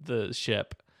in the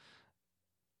ship.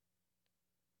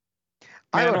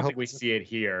 I don't think we see it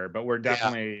here, but we're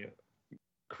definitely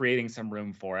creating some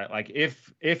room for it. Like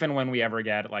if and when we ever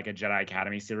get like a Jedi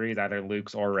Academy series, either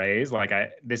Luke's or Rey's,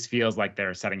 this feels like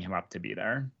they're setting him up to be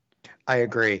there. I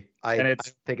agree. I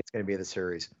think it's going to be the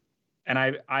series. And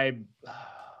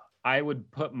I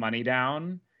would put money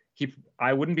down.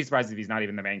 I wouldn't be surprised if he's not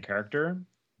even the main character,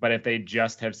 but if they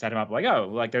just have set him up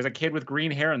like there's a kid with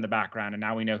green hair in the background and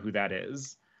now we know who that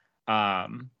is.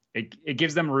 It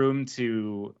gives them room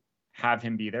to have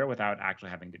him be there without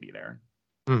actually having to be there.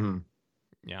 Mm-hmm.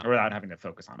 Yeah. Or without having to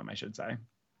focus on him, I should say.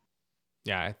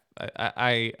 Yeah,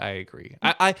 I agree.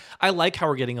 I like how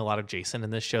we're getting a lot of Jason in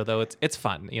this show, though. It's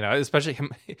fun, especially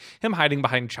him hiding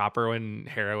behind Chopper when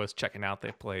Hera was checking out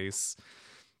the place.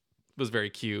 It was very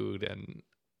cute, and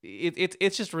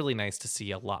it's just really nice to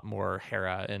see a lot more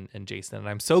Hera and Jason. And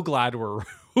I'm so glad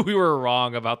we were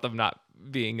wrong about them not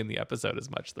being in the episode as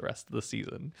much the rest of the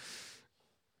season.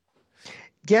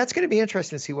 Yeah, it's going to be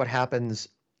interesting to see what happens,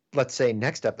 let's say,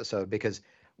 next episode, because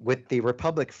with the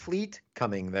Republic fleet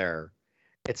coming there,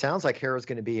 it sounds like Hera's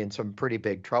going to be in some pretty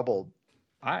big trouble.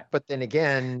 But then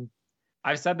again,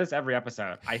 I've said this every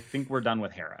episode. I think we're done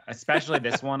with Hera, especially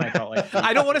this one. I felt like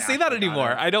I don't want to say that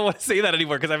anymore. I don't want to say that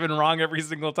anymore because I've been wrong every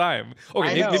single time.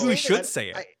 Okay, maybe we should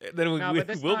say it. Then we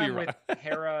will be wrong. With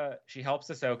Hera, she helps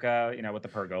Ahsoka, with the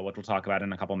Purgo, which we'll talk about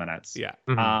in a couple minutes. Yeah.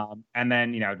 Mm-hmm. And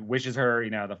then wishes her,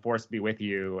 the Force be with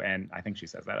you, and I think she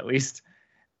says that at least.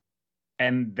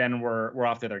 And then we're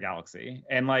off to their galaxy,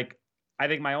 and I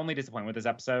think my only disappointment with this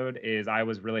episode is I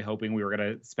was really hoping we were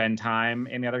going to spend time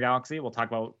in the other galaxy. We'll talk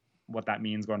about what that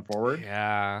means going forward.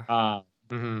 Yeah.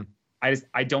 Mm-hmm.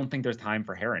 I don't think there's time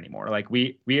for Hera anymore.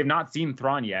 We have not seen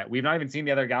Thrawn yet. We've not even seen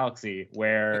the other galaxy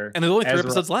where. And there's only 3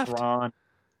 episodes left.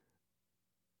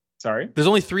 Sorry? There's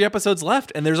only 3 episodes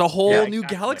left, and there's a whole new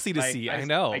galaxy to see. I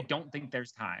know. I don't think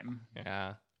there's time.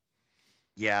 Yeah.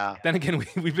 Yeah. Then again,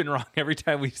 we've been wrong every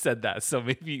time we've said that, so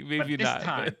maybe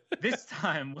not. This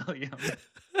time, William.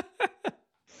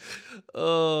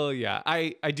 Oh yeah,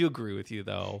 I do agree with you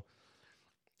though.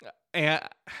 And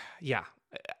yeah,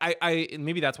 I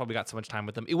maybe that's why we got so much time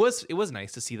with them. It was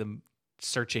nice to see them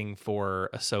searching for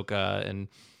Ahsoka and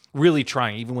really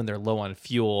trying, even when they're low on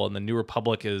fuel. And the New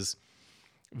Republic is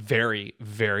very,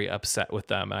 very upset with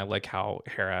them. And I like how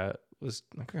Hera was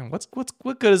like,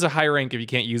 what good is a high rank if you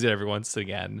can't use it every once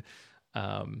again?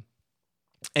 And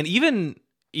even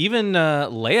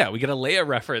Leia, we get a Leia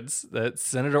reference that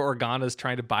Senator Organa is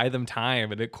trying to buy them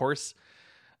time, and of course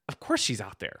she's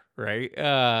out there, right?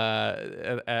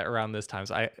 At around this time,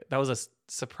 so that was a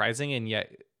surprising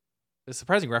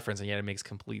reference, and yet it makes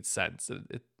complete sense.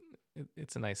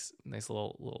 It's a nice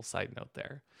little side note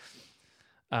there.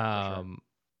 Sure.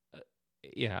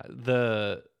 Yeah.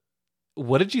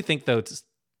 What did you think though,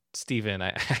 Steven?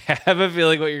 I have a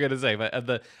feeling what you're gonna say,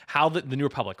 but how the New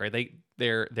Republic, right?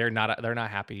 They're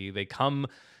not happy. They come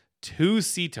to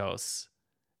Cetos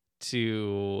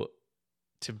to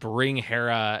bring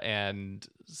Hera and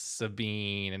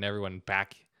Sabine and everyone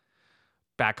back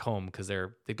home because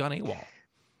they've gone AWOL.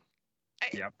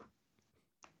 Yep.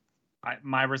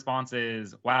 My response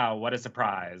is, wow, what a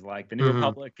surprise! The New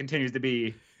Republic continues to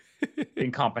be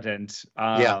incompetent.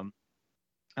 Yeah.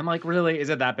 I'm like, really? Is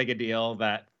it that big a deal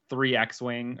that 3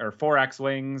 X-wing or 4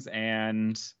 X-wings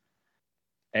and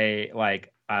a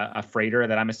freighter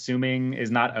that I'm assuming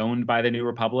is not owned by the New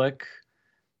Republic?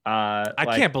 I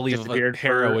can't believe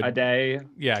Hera would a day.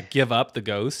 Yeah, give up the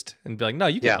Ghost and be like, no,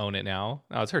 you can own it now.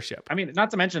 No, it's her ship. I mean, not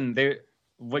to mention they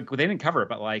didn't cover it,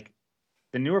 but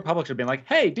the New Republic should have been like,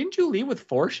 hey, didn't you leave with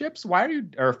 4 ships? Why are you,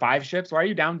 or 5 ships? Why are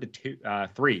you down to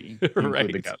 3, to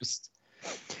include the Ghost?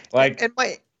 Like, and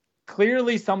my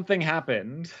clearly something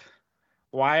happened.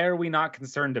 Why are we not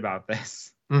concerned about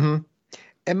this? and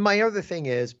my other thing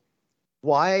is,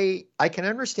 why I can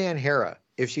understand Hera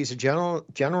if she's a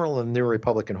general in the New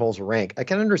Republic and holds a rank. I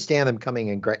can understand them coming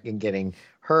and getting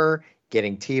her,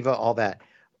 getting Tiva, all that.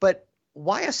 But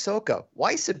why Ahsoka?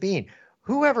 Why Sabine?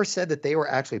 Whoever said that they were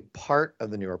actually part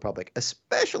of the New Republic,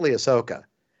 especially Ahsoka?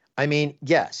 I mean,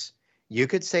 yes, you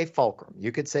could say Fulcrum,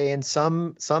 you could say in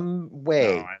some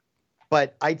way,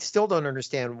 but I still don't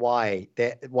understand why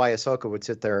Ahsoka would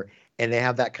sit there and they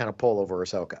have that kind of pull over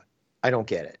Ahsoka. I don't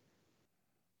get it.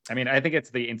 I mean, I think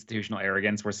it's the institutional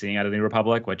arrogance we're seeing out of the New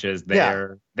Republic, which is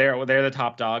they're the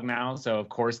top dog now, so of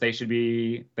course they should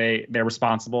be they're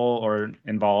responsible or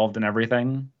involved in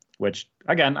everything. Which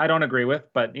again, I don't agree with,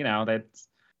 but it's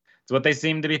what they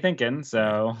seem to be thinking.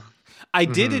 So I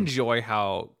did enjoy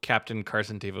how Captain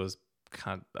Carson Teva was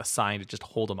kind of assigned to just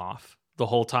hold him off the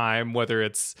whole time, whether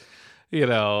it's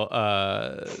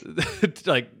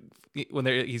like when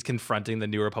he's confronting the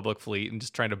New Republic fleet and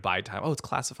just trying to buy time. Oh, it's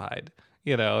classified.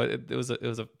 It was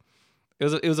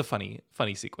a funny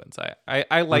sequence.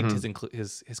 I liked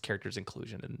his character's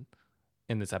inclusion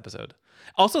in this episode.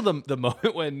 Also, the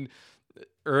moment when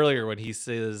he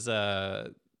says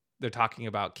they're talking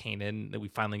about Kanan, that we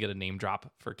finally get a name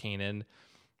drop for Kanan,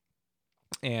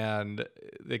 and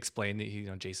they explain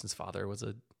that Jason's father was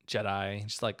a Jedi.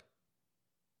 And she's like,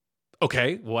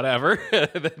 okay, whatever.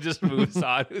 Then just moves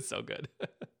on. It was so good.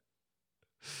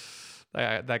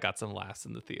 That got some laughs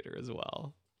in the theater as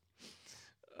well.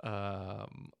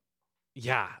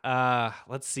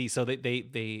 Let's see. So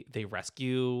they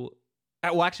rescue.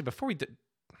 Well, actually, before we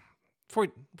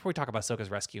talk about Ahsoka's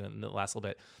rescue in the last little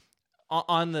bit,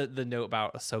 on the note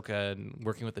about Ahsoka and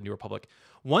working with the New Republic,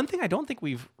 one thing I don't think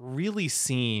we've really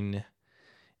seen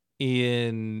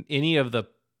in any of the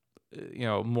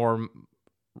more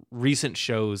recent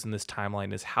shows in this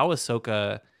timeline is how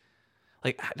Ahsoka,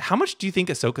 like, how much do you think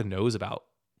Ahsoka knows about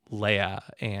Leia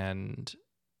and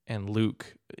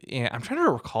Luke? And I'm trying to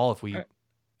recall if I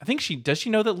think she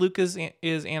know that Luke is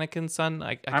Anakin's son.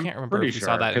 I can't remember if we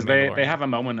saw that because they have a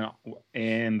moment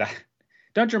in the.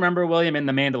 Don't you remember, William, in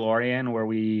the Mandalorian where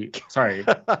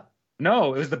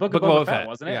no, it was the Book of Boba Fett,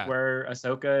 wasn't it? Yeah. Where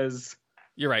Ahsoka's.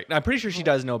 You're right. I'm pretty sure she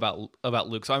does know about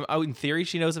Luke. So in theory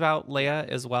she knows about Leia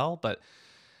as well. But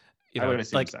I would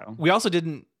assume so. We also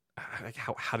didn't. Like,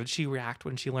 how did she react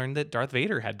when she learned that Darth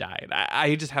Vader had died?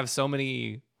 I just have so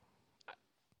many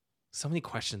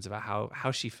questions about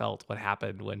how she felt, what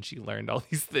happened when she learned all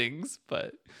these things,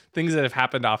 but things that have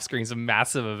happened off screen, some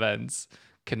massive events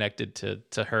connected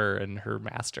to her and her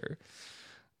master.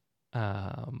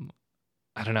 I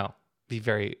don't know. Be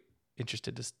very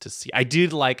interested to see. I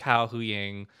did like how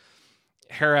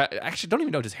Hera, actually don't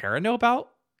even know, does Hera know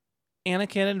about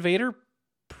Anakin and Vader?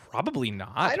 Probably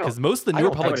not, because most of the New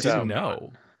Republic didn't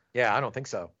know. Yeah, I don't think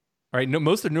so. Right? No,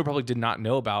 most of the New Republic did not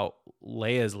know about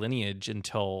Leia's lineage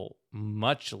until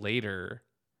much later,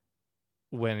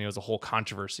 when it was a whole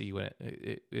controversy when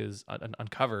it is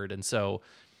uncovered. And so,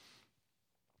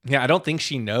 yeah, I don't think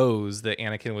she knows that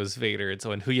Anakin was Vader. And so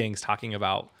when Hu Yang's talking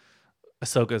about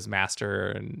Ahsoka's master,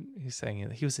 and he's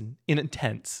saying he was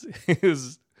intense, it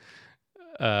was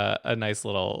a nice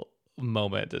little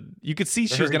moment. And you could see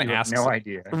she was going to ask. No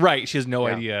idea. Right. She has no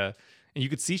idea. And you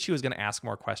could see she was going to ask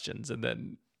more questions. And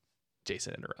then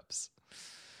Jason interrupts.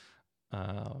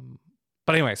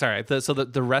 But anyway, sorry. So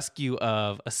the rescue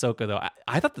of Ahsoka, though,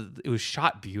 I thought that it was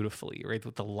shot beautifully, right?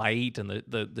 With the light and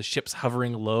the ships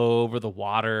hovering low over the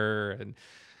water,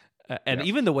 and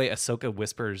even the way Ahsoka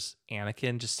whispers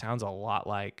Anakin just sounds a lot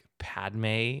like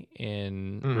Padme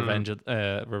in Revenge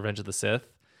of the Sith.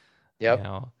 Yep.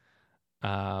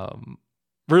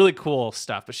 Really cool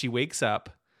stuff. But she wakes up,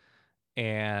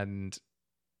 and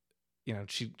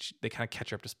they kind of catch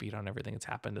her up to speed on everything that's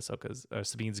happened.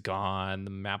 Sabine's gone. The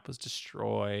map was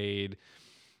destroyed.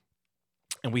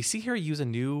 And we see her use a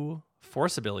new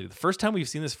Force ability. The first time we've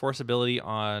seen this Force ability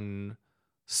on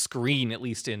screen, at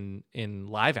least in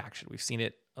live action. We've seen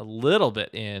it a little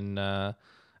bit in, I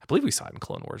believe we saw it in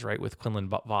Clone Wars, right? With Quinlan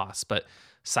Vos. But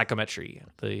psychometry,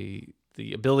 the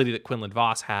ability that Quinlan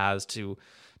Vos has to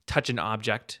touch an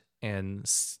object and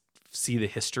see the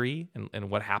history and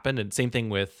what happened. And same thing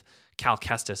with Cal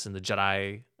Kestis in the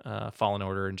Jedi Fallen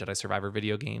Order and Jedi Survivor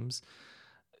video games.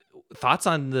 Thoughts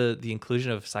on the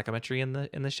inclusion of psychometry in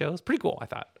the show? It's pretty cool, I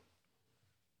thought.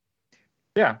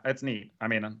 Yeah, it's neat. I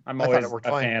mean, I'm always a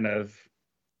fan of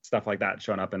stuff like that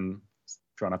showing up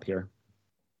here.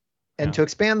 And Yeah. to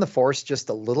expand the Force just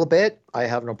a little bit, I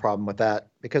have no problem with that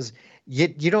because you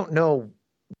don't know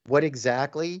what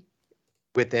exactly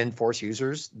within Force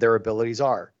users their abilities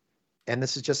are. And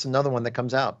this is just another one that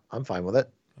comes out. I'm fine with it.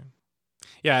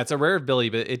 Yeah, it's a rare ability,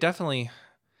 but it definitely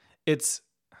it's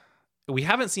we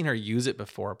haven't seen her use it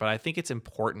before, but I think it's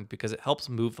important because it helps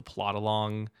move the plot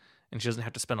along and she doesn't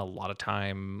have to spend a lot of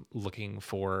time looking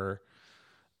for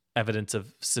evidence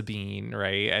of Sabine,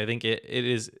 right? I think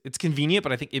it's convenient,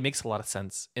 but I think it makes a lot of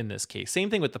sense in this case. Same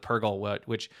thing with the Purgle,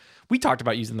 which we talked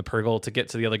about using the Purgle to get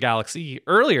to the other galaxy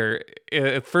earlier.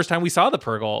 First time we saw the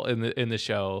Purgle in the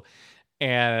show.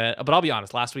 But I'll be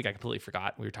honest, last week I completely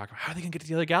forgot. We were talking about how are they gonna get to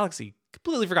the other galaxy?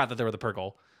 Completely forgot that they were the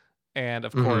Purgle. And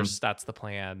of course, that's the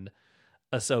plan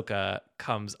Ahsoka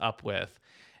comes up with.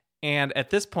 And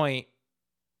at this point,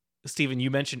 Stephen, you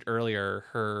mentioned earlier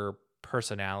her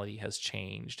personality has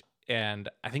changed. And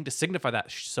I think to signify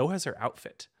that, so has her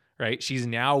outfit, right? She's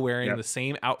now wearing the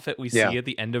same outfit we see at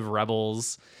the end of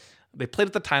Rebels. They played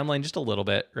with the timeline just a little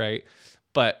bit, right?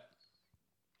 But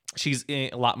she's in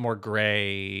a lot more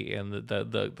gray, and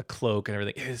the cloak and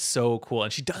everything is so cool.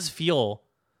 And she does feel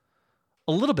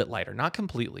a little bit lighter, not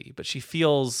completely, but she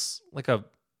feels like I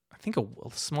think a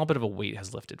small bit of a weight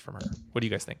has lifted from her. What do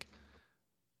you guys think?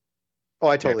 Oh,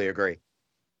 I totally agree.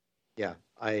 Yeah,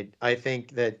 I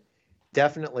think that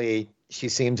definitely she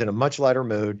seems in a much lighter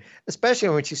mood, especially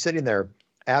when she's sitting there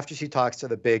after she talks to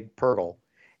the big Purgle,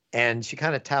 and she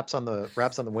kind of raps on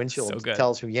the windshield and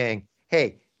tells Hu Yang,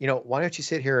 "Hey, why don't you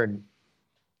sit here and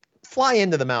fly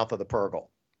into the mouth of the Purgle?"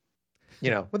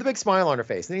 With a big smile on her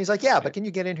face. And he's like, "Yeah, but can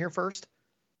you get in here first?"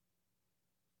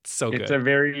 So good. It's a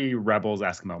very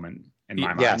Rebels-esque moment in my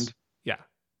mind. Yes. Yeah.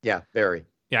 Yeah, very.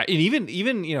 Yeah, and even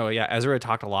Ezra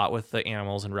talked a lot with the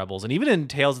animals and Rebels, and even in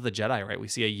Tales of the Jedi, right? We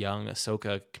see a young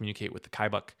Ahsoka communicate with the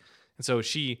Kaibuk, and so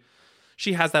she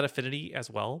has that affinity as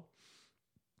well.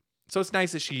 So it's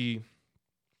nice that she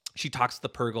talks to the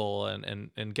Purgle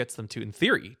and gets them to, in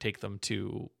theory, take them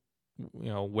to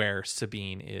where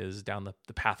Sabine is down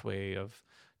the pathway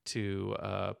to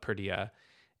Perdia,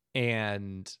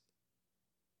 and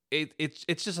it's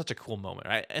just such a cool moment.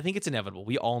 I think it's inevitable.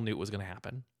 We all knew it was going to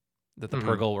happen, that the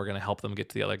Purgle were going to help them get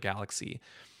to the other galaxy.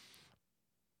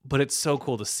 But it's so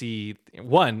cool to see,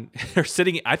 one, her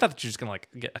sitting. I thought that she was just going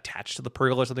to get attached to the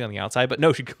Purgle or something on the outside, but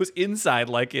no, she goes inside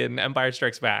like in Empire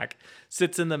Strikes Back,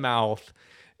 sits in the mouth,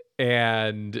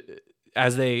 and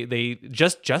as they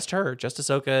just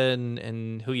Ahsoka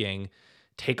and Hu Yang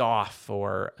take off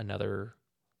for another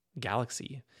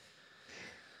galaxy.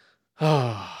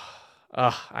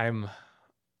 I'm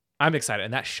excited,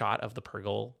 and that shot of the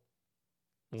Purgle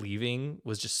leaving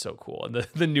was just so cool, and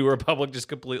the New Republic just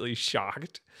completely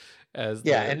shocked as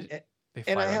and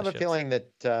I have a feeling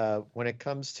that when it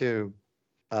comes to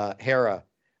Hera,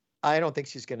 I don't think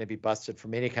she's going to be busted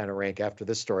from any kind of rank after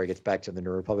this story gets back to the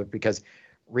New Republic, because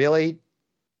really,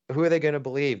 who are they going to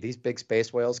believe? These big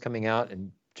space whales coming out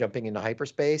and jumping into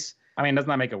hyperspace? I mean, doesn't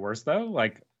that make it worse though?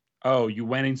 Like, oh, you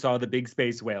went and saw the big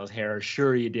space whales, Hera.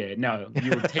 Sure you did. No,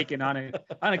 you were taken on an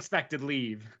unexpected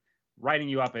leave, writing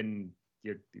you up, and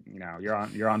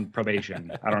you're on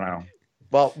probation. I don't know.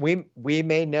 Well, we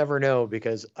may never know,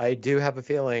 because I do have a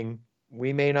feeling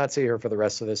we may not see her for the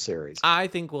rest of this series. I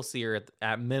think we'll see her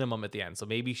at minimum at the end. So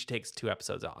maybe she takes 2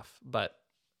 episodes off, but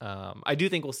I do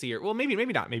think we'll see her. Well, maybe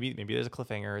not. Maybe there's a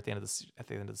cliffhanger at the end of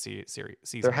the series.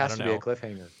 Season. There has to be a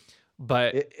cliffhanger.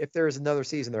 But if there is another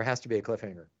season, there has to be a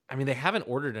cliffhanger. I mean, they haven't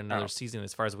ordered another season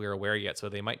as far as we're aware yet, so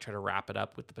they might try to wrap it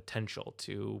up with the potential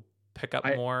to pick up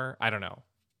more. I don't know.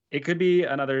 It could be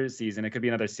another season. It could be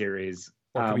another series.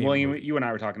 William, you and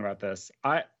I were talking about this.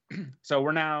 So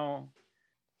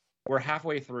we're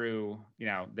halfway through,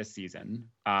 this season.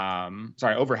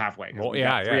 Sorry, over halfway. Well, we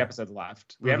got 3 episodes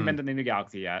left. We haven't been to the New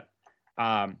Galaxy yet.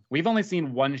 We've only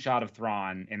seen one shot of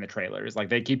Thrawn in the trailers. Like,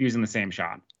 they keep using the same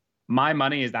shot. My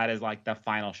money is that is like the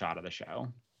final shot of the show.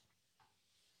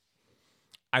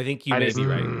 I think you may be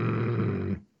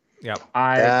right.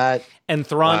 Yep. And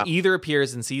Thrawn either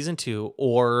appears in season 2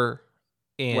 or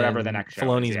in whatever the next show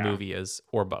Filoni's movie is,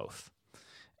 or both.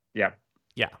 Yep.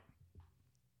 Yeah.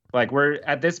 Like, we're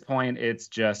at this point, it's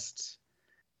just,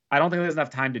 I don't think there's enough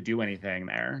time to do anything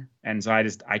there. And so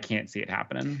I can't see it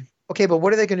happening. Okay, but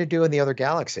what are they going to do in the other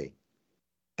galaxy?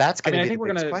 That's going to be the big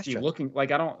question. I think we're going to be looking,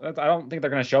 like, I don't think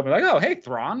they're going to show up and be like, oh, hey,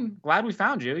 Thrawn, glad we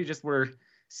found you. You just were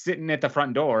sitting at the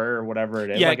front door or whatever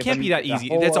it is. Yeah, like, it can't be that easy.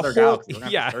 It's a whole galaxy. We're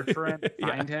going to have to search for him,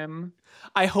 find him.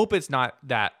 I hope it's not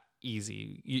that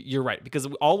easy. You're right, because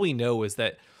all we know is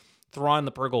that Thrawn and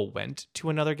the Purgle went to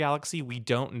another galaxy. We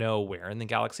don't know where in the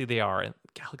galaxy they are. And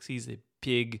galaxy is a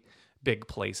big, big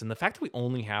place. And the fact that we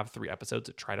only have 3 episodes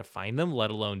to try to find them,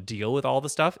 let alone deal with all the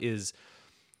stuff, is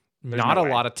not no a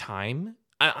way. lot of time.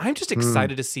 I'm just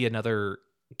excited to see another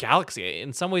galaxy.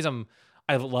 In some ways,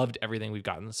 I've loved everything we've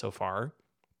gotten so far.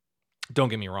 Don't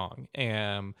get me wrong.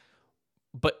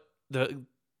 But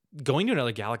going to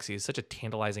another galaxy is such a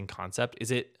tantalizing concept.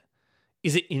 Is it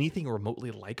anything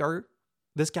remotely like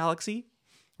this galaxy,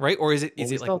 right? Or is it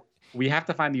we have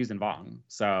to find the Yuuzhan Vong.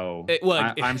 So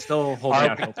I'm still holding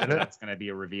out hope that that's going to be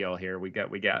a reveal here. We get.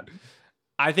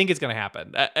 I think it's going to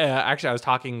happen. Actually, I was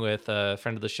talking with a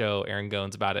friend of the show, Aaron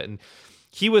Goins, about it, and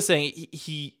he was saying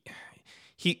he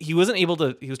wasn't able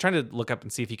to. He was trying to look up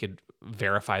and see if he could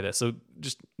verify this. So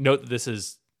just note that this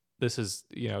is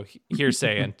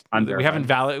hearsay and we haven't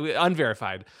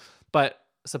unverified. But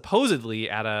supposedly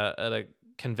at a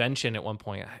convention at one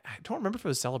point, I don't remember if it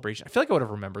was Celebration. I feel like I would have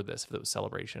remembered this if it was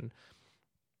Celebration.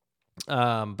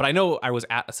 But I know I was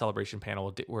at a Celebration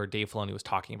panel where Dave Filoni was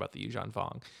talking about the Yuuzhan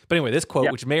Vong. But anyway, this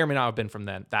quote, which may or may not have been from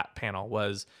that panel,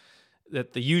 was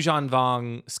that the Yuuzhan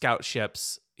Vong scout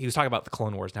ships. He was talking about the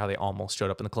Clone Wars and how they almost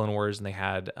showed up in the Clone Wars, and they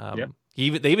had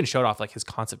they even showed off like his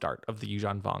concept art of the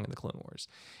Yuuzhan Vong in the Clone Wars.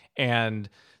 And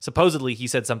supposedly he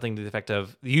said something to the effect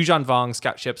of the Yuuzhan Vong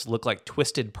scout ships look like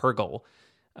twisted Purrgil.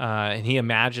 And he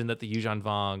imagined that the Yuuzhan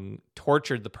Vong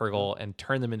tortured the Purrgil and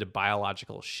turned them into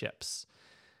biological ships.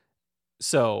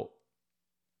 So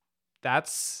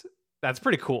that's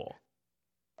pretty cool.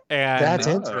 And That's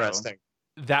interesting.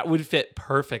 that would fit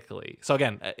perfectly. So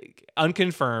again,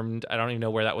 unconfirmed. I don't even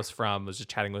know where that was from. I was just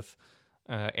chatting with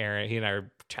Aaron. He and I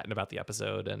were chatting about the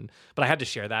episode, but I had to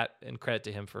share that and credit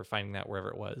to him for finding that wherever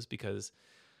it was, because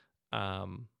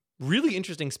really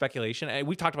interesting speculation. And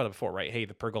we've talked about it before, right? Hey,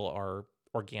 the Purrgil are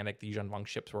organic. The Yuuzhan Vong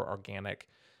ships were organic.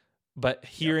 But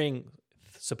hearing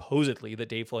supposedly that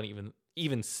Dave Filoni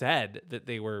even said that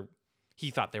he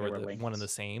thought they were one and the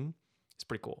same, it's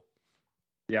pretty cool.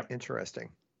 Yep. Interesting.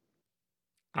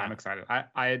 I'm excited.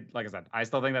 I like I said, I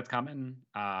still think that's coming.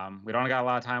 We don't got a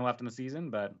lot of time left in the season,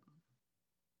 but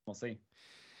we'll see.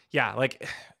 Yeah, like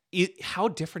how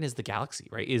different is the galaxy,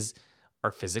 right?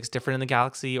 Are physics different in the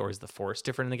galaxy, or is the force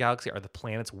different in the galaxy? Are the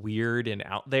planets weird and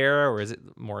out there, or is it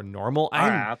more normal? All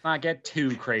right, let's not get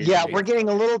too crazy. Yeah, we're getting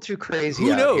a little too crazy.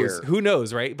 Who knows? Here. Who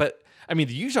knows, right? But I mean,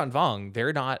 the Yuuzhan Vong,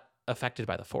 they're not affected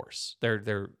by the force.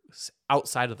 They're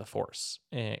outside of the force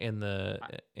in the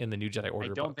New Jedi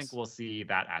Order. I don't think we'll see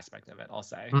that aspect of it, I'll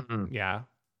say. Mm-mm. Yeah.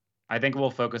 I think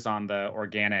we'll focus on the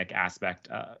organic aspect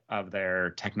of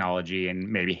their technology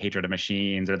and maybe hatred of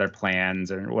machines or their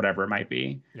plans or whatever it might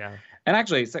be. Yeah. And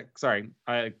actually, sorry,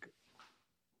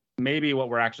 maybe what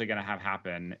we're actually going to have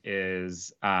happen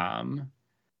is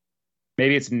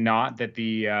maybe it's not that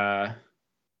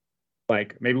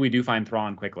maybe we do find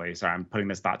Thrawn quickly. Sorry, I'm putting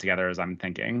this thought together as I'm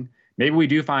thinking. Maybe we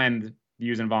do find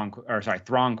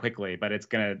Thrawn quickly, but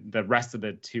the rest of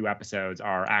the 2 episodes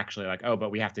are actually like, oh,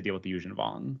 but we have to deal with the Yuuzhan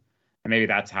Vong. And maybe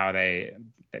that's how they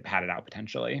had it out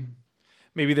potentially.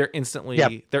 Maybe they're instantly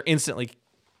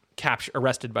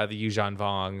arrested by the Yuuzhan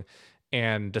Vong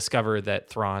and discover that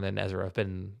Thrawn and Ezra have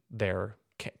been their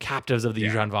captives of the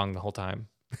Yuuzhan Vong the whole time.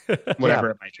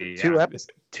 Whatever it might be. Two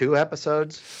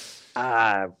episodes.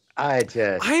 I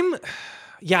just. I'm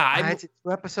 2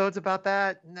 episodes about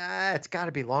that. Nah, it's got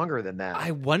to be longer than that. I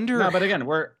wonder. No, but again,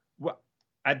 we're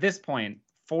at this point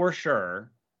for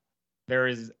sure.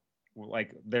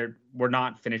 We're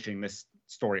not finishing this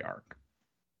story arc.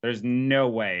 There's no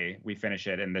way we finish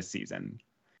it in this season.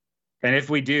 And if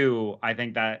we do, I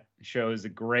think that shows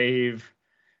grave,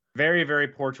 very, very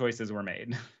poor choices were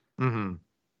made. Mm-hmm.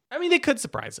 I mean, they could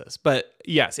surprise us, but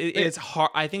yes, it's hard.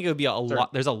 I think it would be a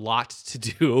lot. There's a lot to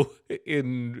do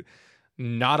in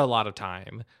not a lot of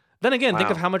time. Then again, think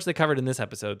of how much they covered in this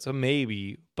episode. So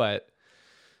maybe, but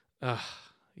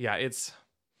it's.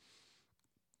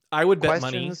 I would bet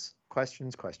money.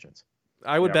 Questions.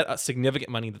 I would bet a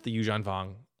significant money that the Yuuzhan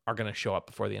Vong are going to show up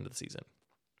before the end of the season.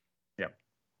 Yep.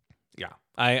 Yeah,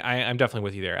 I'm definitely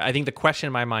with you there. I think the question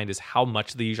in my mind is how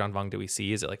much of the Yuuzhan Vong do we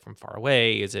see? Is it like from far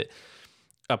away? Is it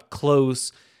up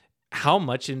close? How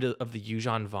much of the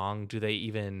Yuuzhan Vong do they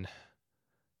even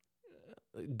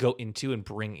go into and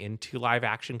bring into live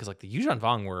action? Because like the Yuuzhan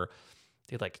Vong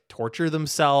they like torture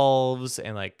themselves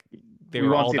and like they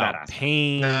were all about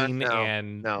pain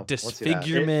and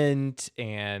disfigurement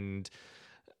and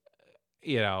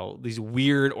these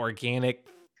weird organic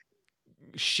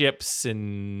ships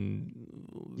and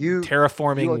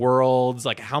terraforming worlds.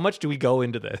 Like, how much do we go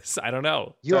into this? I don't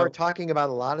know. You are talking about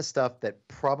a lot of stuff that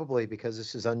probably, because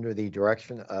this is under the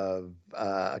direction of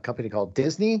a company called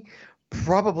Disney,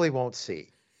 probably won't see.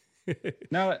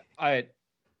 No,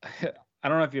 I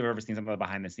don't know if you've ever seen some of the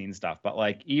behind the scenes stuff, but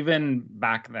like even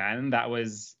back then, that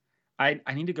was I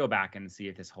need to go back and see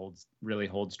if this really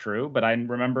holds true. But I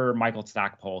remember Michael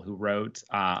Stackpole, who wrote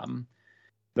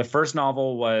the first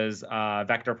novel was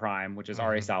Vector Prime, which is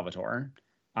R.A. Salvatore.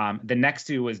 The next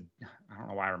two was, I don't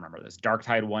know why I remember this, Dark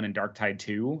Tide 1 and Dark Tide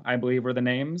 2, I believe were the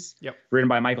names. Yep. Written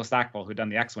by Michael Stackpole, who'd done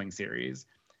the X-Wing series.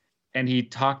 And he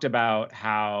talked about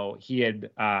how he had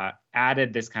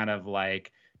added this kind of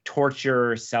like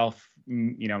torture,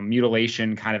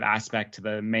 mutilation kind of aspect to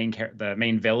the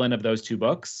main villain of those two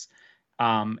books.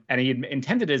 And he had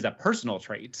intended it as a personal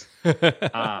trait.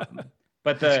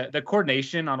 But the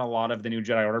coordination on a lot of the new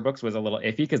Jedi Order books was a little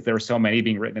iffy because there were so many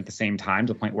being written at the same time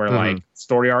to the point where like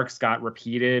story arcs got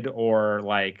repeated or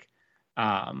like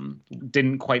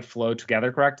didn't quite flow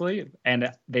together correctly. And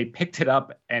they picked it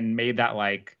up and made that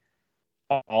like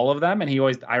all of them.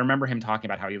 And I remember him talking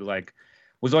about how he like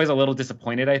was always a little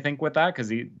disappointed, I think, with that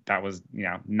because that was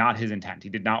not his intent. He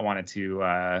did not want it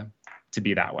to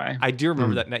be that way. I do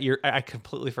remember that. I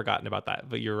completely forgotten about that,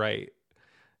 but you're right.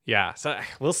 Yeah, so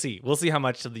we'll see. We'll see how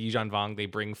much of the Yuuzhan Vong they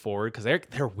bring forward because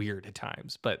they're weird at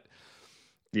times. But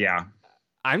yeah,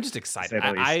 I'm just excited.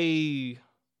 I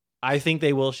think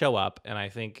they will show up, and I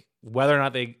think whether or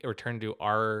not they return to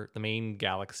the main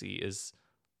galaxy is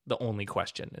the only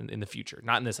question in the future.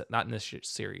 Not in this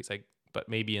series, but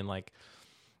maybe in like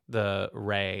the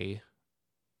Rey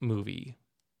movie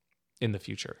in the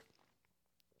future.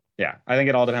 Yeah, I think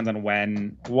it all depends on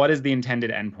what is the intended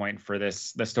endpoint for the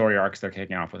story arcs they're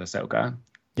kicking off with Ahsoka.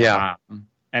 Yeah.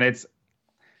 And it's,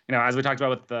 as we talked about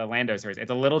with the Lando series,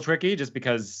 it's a little tricky just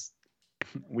because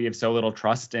we have so little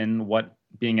trust in what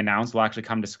being announced will actually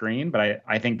come to screen. But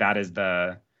I think that is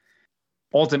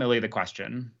ultimately the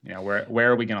question,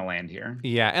 where are we going to land here?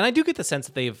 Yeah. And I do get the sense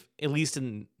that they've, at least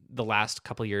in the last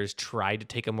couple of years, tried to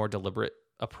take a more deliberate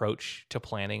approach to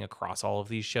planning across all of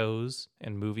these shows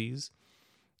and movies.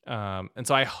 And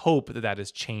so I hope that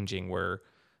is changing where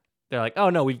they're like, oh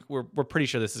no, we're pretty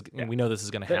sure this is, we know this is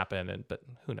going to happen. But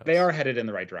who knows? They are headed in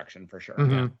the right direction for sure.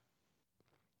 Mm-hmm. Yeah.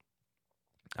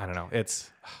 I don't know.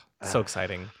 It's so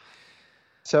exciting.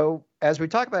 So as we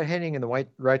talk about heading in the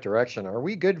right direction, are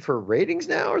we good for ratings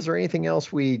now? Or is there anything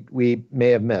else we may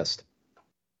have missed?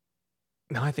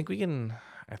 No, I think we can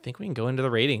go into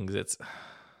the ratings. It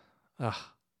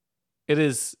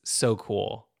is so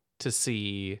cool to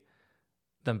see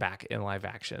them back in live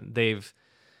action. They've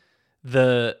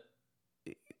the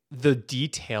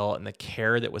detail and the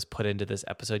care that was put into this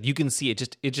episode. You can see it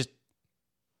just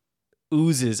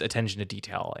oozes attention to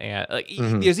detail. And like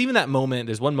there's even that moment.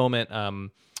 There's one moment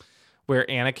where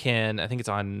Anakin, I think it's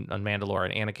on Mandalore,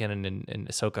 and Anakin and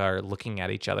Ahsoka are looking at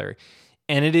each other,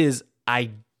 and it is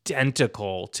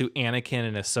identical to Anakin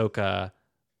and Ahsoka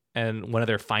and one of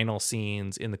their final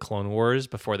scenes in the Clone Wars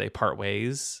before they part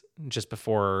ways, just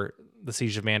before the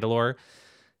Siege of Mandalore.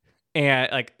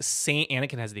 And like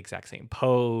Anakin has the exact same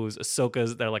pose.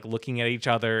 Ahsoka's, they're like looking at each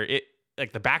other. It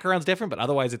like the background's different, but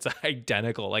otherwise it's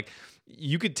identical. Like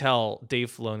you could tell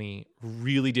Dave Filoni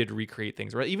really did recreate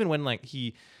things. Right? Even when like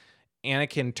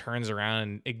Anakin turns around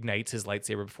and ignites his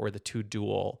lightsaber before the two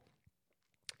duel,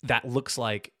 that looks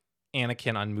like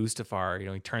Anakin on Mustafar.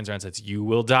 He turns around and says, "You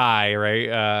will die."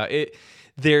 Right?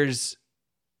 They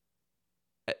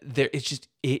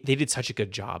did such a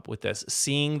good job with this.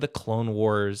 Seeing the Clone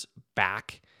Wars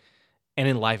back and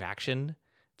in live action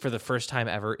for the first time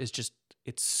ever is just,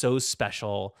 it's so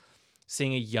special.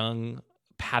 Seeing a young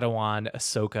Padawan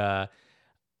Ahsoka,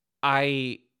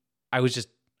 I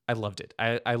loved it.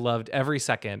 I loved every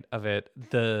second of it.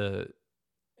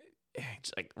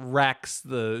 Just like Rex,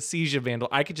 the Siege of Mandalore.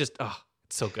 I could just,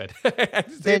 it's so good.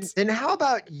 Then how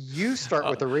about you start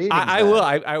with the ratings? I will.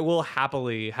 I will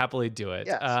happily do it.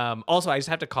 Yes. Also, I just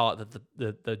have to call it that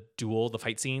the duel, the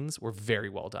fight scenes were very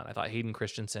well done. I thought Hayden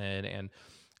Christensen and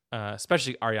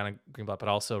especially Ariana Greenblatt, but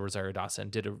also Rosario Dawson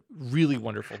did a really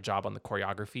wonderful job on the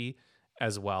choreography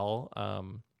as well.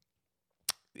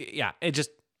 It just,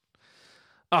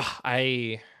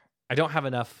 I don't have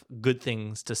enough good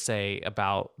things to say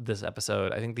about this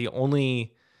episode. I think the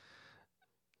only,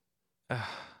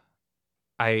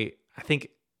 I think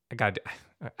I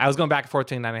was going back and forth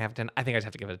between 9.5 and 10. I think I just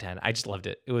have to give it a 10. I just loved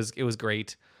it. It was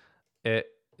great.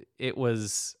 It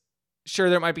was, sure,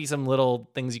 there might be some little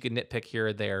things you could nitpick here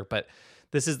or there, but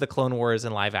this is the Clone Wars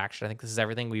in live action. I think this is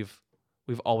everything we've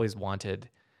always wanted.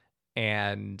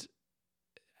 And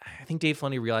I think Dave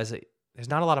Filoni realized that there's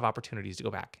not a lot of opportunities to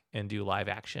go back and do live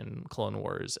action Clone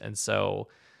Wars. And so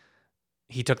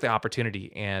he took the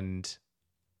opportunity, and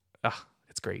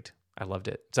it's great. I loved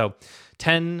it. So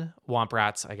 10 Womp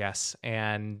Rats, I guess.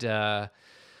 And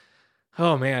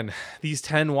Oh man, these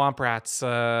 10 Womp Rats,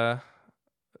 they're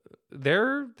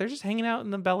just hanging out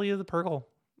in the belly of the Purgle.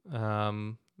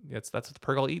 That's what the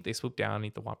Purgle eat. They swoop down and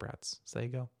eat the Womp Rats. So there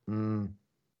you go.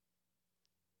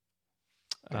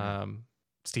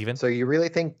 Steven? So you really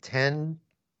think 10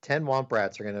 Womp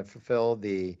Rats are going to fulfill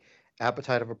the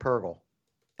appetite of a Purgle?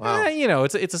 Wow.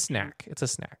 It's a snack. It's a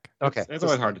snack. Okay. It's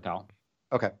always hard to tell.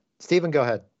 Okay. Steven, go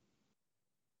ahead.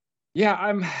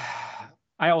 Yeah,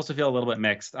 I also feel a little bit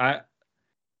mixed. I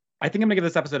think I'm gonna give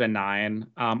this episode a 9.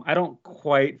 I don't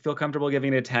quite feel comfortable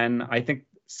giving it a 10. I think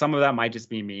some of that might just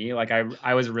be me. Like I'm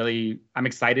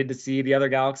excited to see the other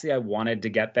galaxy. I wanted to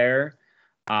get there.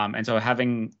 And so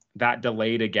having that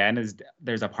delayed again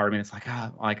there's a part of me that's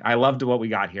like, I loved what we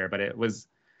got here, but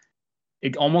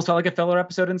it almost felt like a filler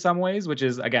episode in some ways, which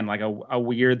is again like a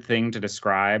weird thing to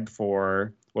describe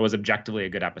for what was objectively a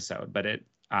good episode. But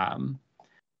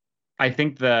I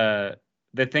think the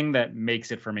thing that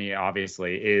makes it for me,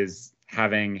 obviously, is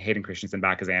having Hayden Christensen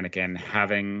back as Anakin,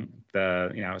 having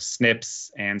the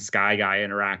Snips and Sky Guy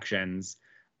interactions.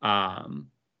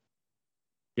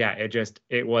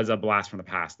 It was a blast from the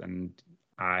past, and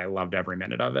I loved every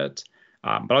minute of it.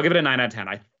 But I'll give it a 9 out of 10.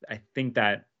 I think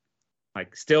that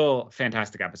still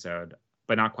fantastic episode,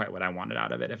 but not quite what I wanted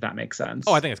out of it, if that makes sense.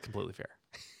 Oh, I think it's completely fair.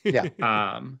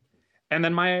 Yeah. And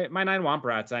then my 9 Womp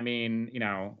Rats, I mean,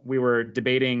 we were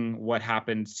debating what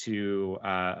happened to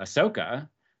Ahsoka.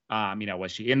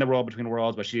 Was she in the world between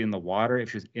worlds? Was she in the water?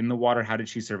 If she was in the water, how did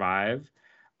she survive?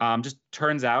 Just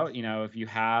turns out, if you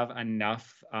have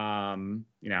enough, Womp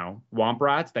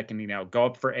Rats that can, go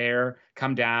up for air,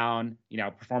 come down,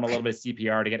 perform a little bit of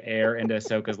CPR to get air into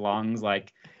Ahsoka's lungs,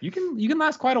 you can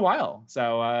last quite a while.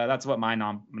 So that's what my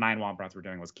 9 Womp Rats were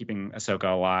doing, was keeping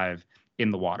Ahsoka alive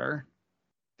in the water.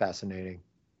 Fascinating.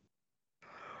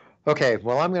 Okay,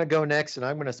 well, I'm going to go next, and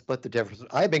I'm going to split the difference.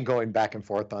 I've been going back and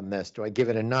forth on this. Do I give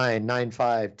it a 9,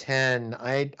 9.5, 10?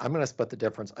 I'm going to split the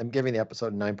difference. I'm giving the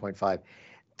episode a 9.5.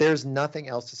 There's nothing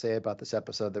else to say about this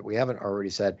episode that we haven't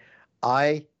already said.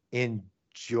 I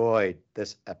enjoyed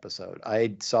this episode.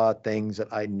 I saw things that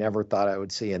I never thought I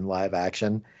would see in live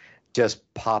action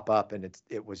just pop up, and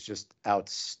it was just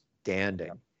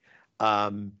outstanding.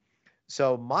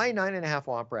 So my 9.5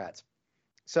 Womp Rats.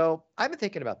 So I've been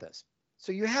thinking about this.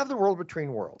 So you have the world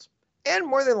between worlds, and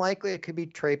more than likely it could be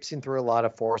traipsing through a lot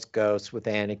of Force ghosts with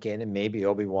Anakin and maybe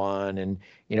Obi-Wan and,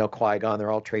 Qui-Gon. They're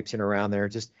all traipsing around there.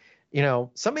 Just,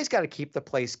 somebody's got to keep the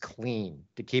place clean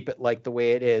to keep it like the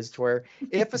way it is, to where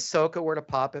if Ahsoka were to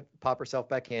pop herself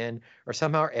back in, or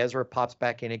somehow Ezra pops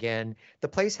back in again, the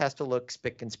place has to look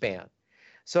spick and span.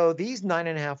 So these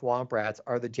 9.5 Womp Rats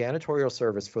are the janitorial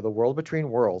service for the world between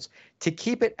worlds to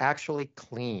keep it actually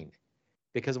clean,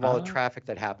 because of all the traffic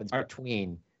that happens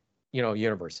between,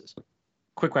 universes.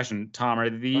 Quick question, Tom: are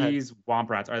these Womp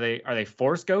Rats, are they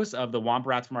Force ghosts of the Womp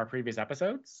Rats from our previous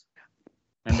episodes?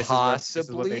 And this is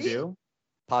what they do?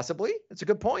 Possibly. That's a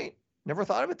good point. Never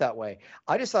thought of it that way.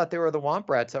 I just thought they were the Womp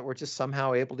Rats that were just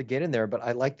somehow able to get in there. But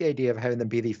I like the idea of having them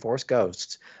be the Force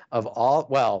ghosts of all.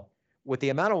 Well, with the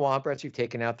amount of Womp Rats you've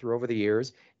taken out through over the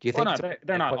years, do you think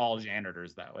they're not all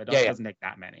janitors, though? It doesn't take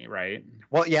that many, right?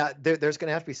 Well, yeah, there's going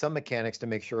to have to be some mechanics to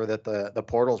make sure that the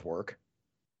portals work.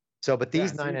 So, but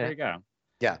these there you go.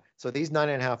 Yeah, so these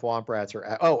 9.5 Womp Rats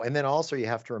are. Oh, and then also you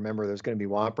have to remember there's going to be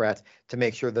Womp Rats to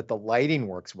make sure that the lighting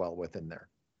works well within there.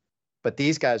 But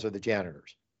these guys are the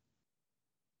janitors.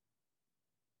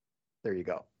 There you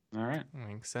go. All right,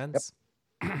 makes sense.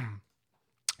 Yep.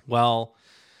 Well.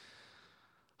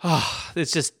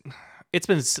 It's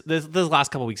been this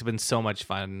last couple of weeks have been so much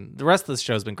fun. The rest of the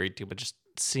show has been great too, but just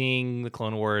seeing the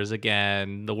Clone Wars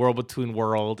again, the world between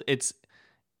world, it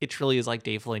truly is like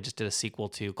Dave Filoni just did a sequel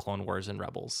to Clone Wars and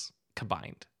Rebels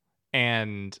combined,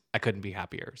 and I couldn't be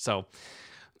happier. So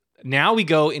now we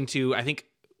go into, I think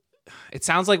it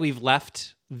sounds like we've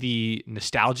left the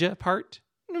nostalgia part.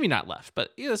 Maybe not left, but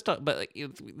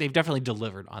they've definitely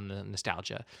delivered on the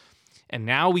nostalgia, and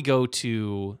now we go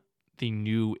to the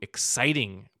new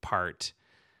exciting part.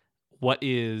 What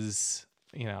is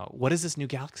this new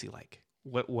galaxy like?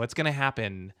 What's going to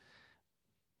happen?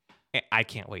 I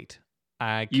can't wait.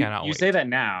 I cannot wait. You say that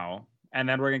now, and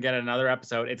then we're going to get another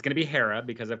episode. It's going to be Hera,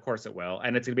 because of course it will.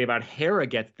 And it's going to be about Hera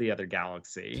gets the other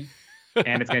galaxy.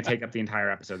 And it's going to take up the entire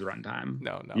episode's runtime.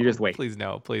 No. You just wait. Please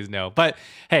no. But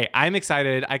hey, I'm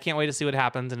excited. I can't wait to see what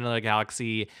happens in another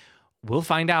galaxy. We'll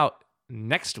find out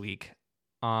next week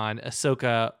on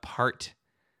Ahsoka Part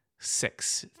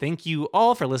 6. Thank you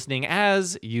all for listening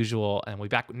as usual, and we'll be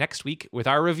back next week with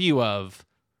our review of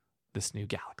this new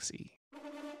galaxy.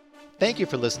 Thank you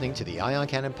for listening to the Ion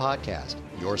Cannon Podcast,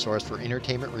 your source for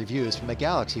entertainment reviews from a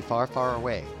galaxy far, far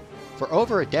away. For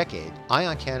over a decade,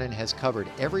 Ion Canon has covered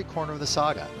every corner of the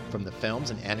saga, from the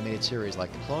films and animated series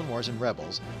like The Clone Wars and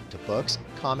Rebels, to books,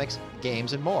 comics,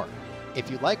 games, and more. If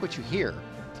you like what you hear,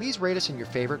 please rate us in your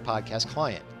favorite podcast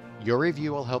client. Your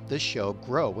review will help this show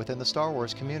grow within the Star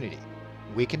Wars community.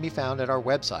 We can be found at our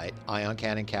website,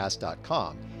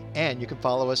 ioncanoncast.com, and you can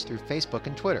follow us through Facebook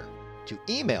and Twitter. To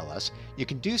email us, you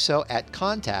can do so at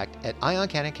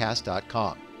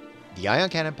contact@ioncanoncast.com. The Ion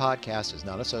Canon podcast is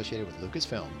not associated with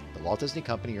Lucasfilm, the Walt Disney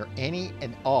Company, or any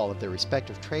and all of their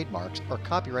respective trademarks or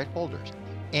copyright holders.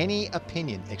 Any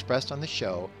opinion expressed on the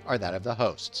show are that of the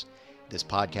hosts. This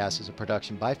podcast is a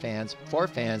production by fans, for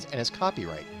fans, and is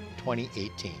copyright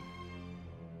 2018.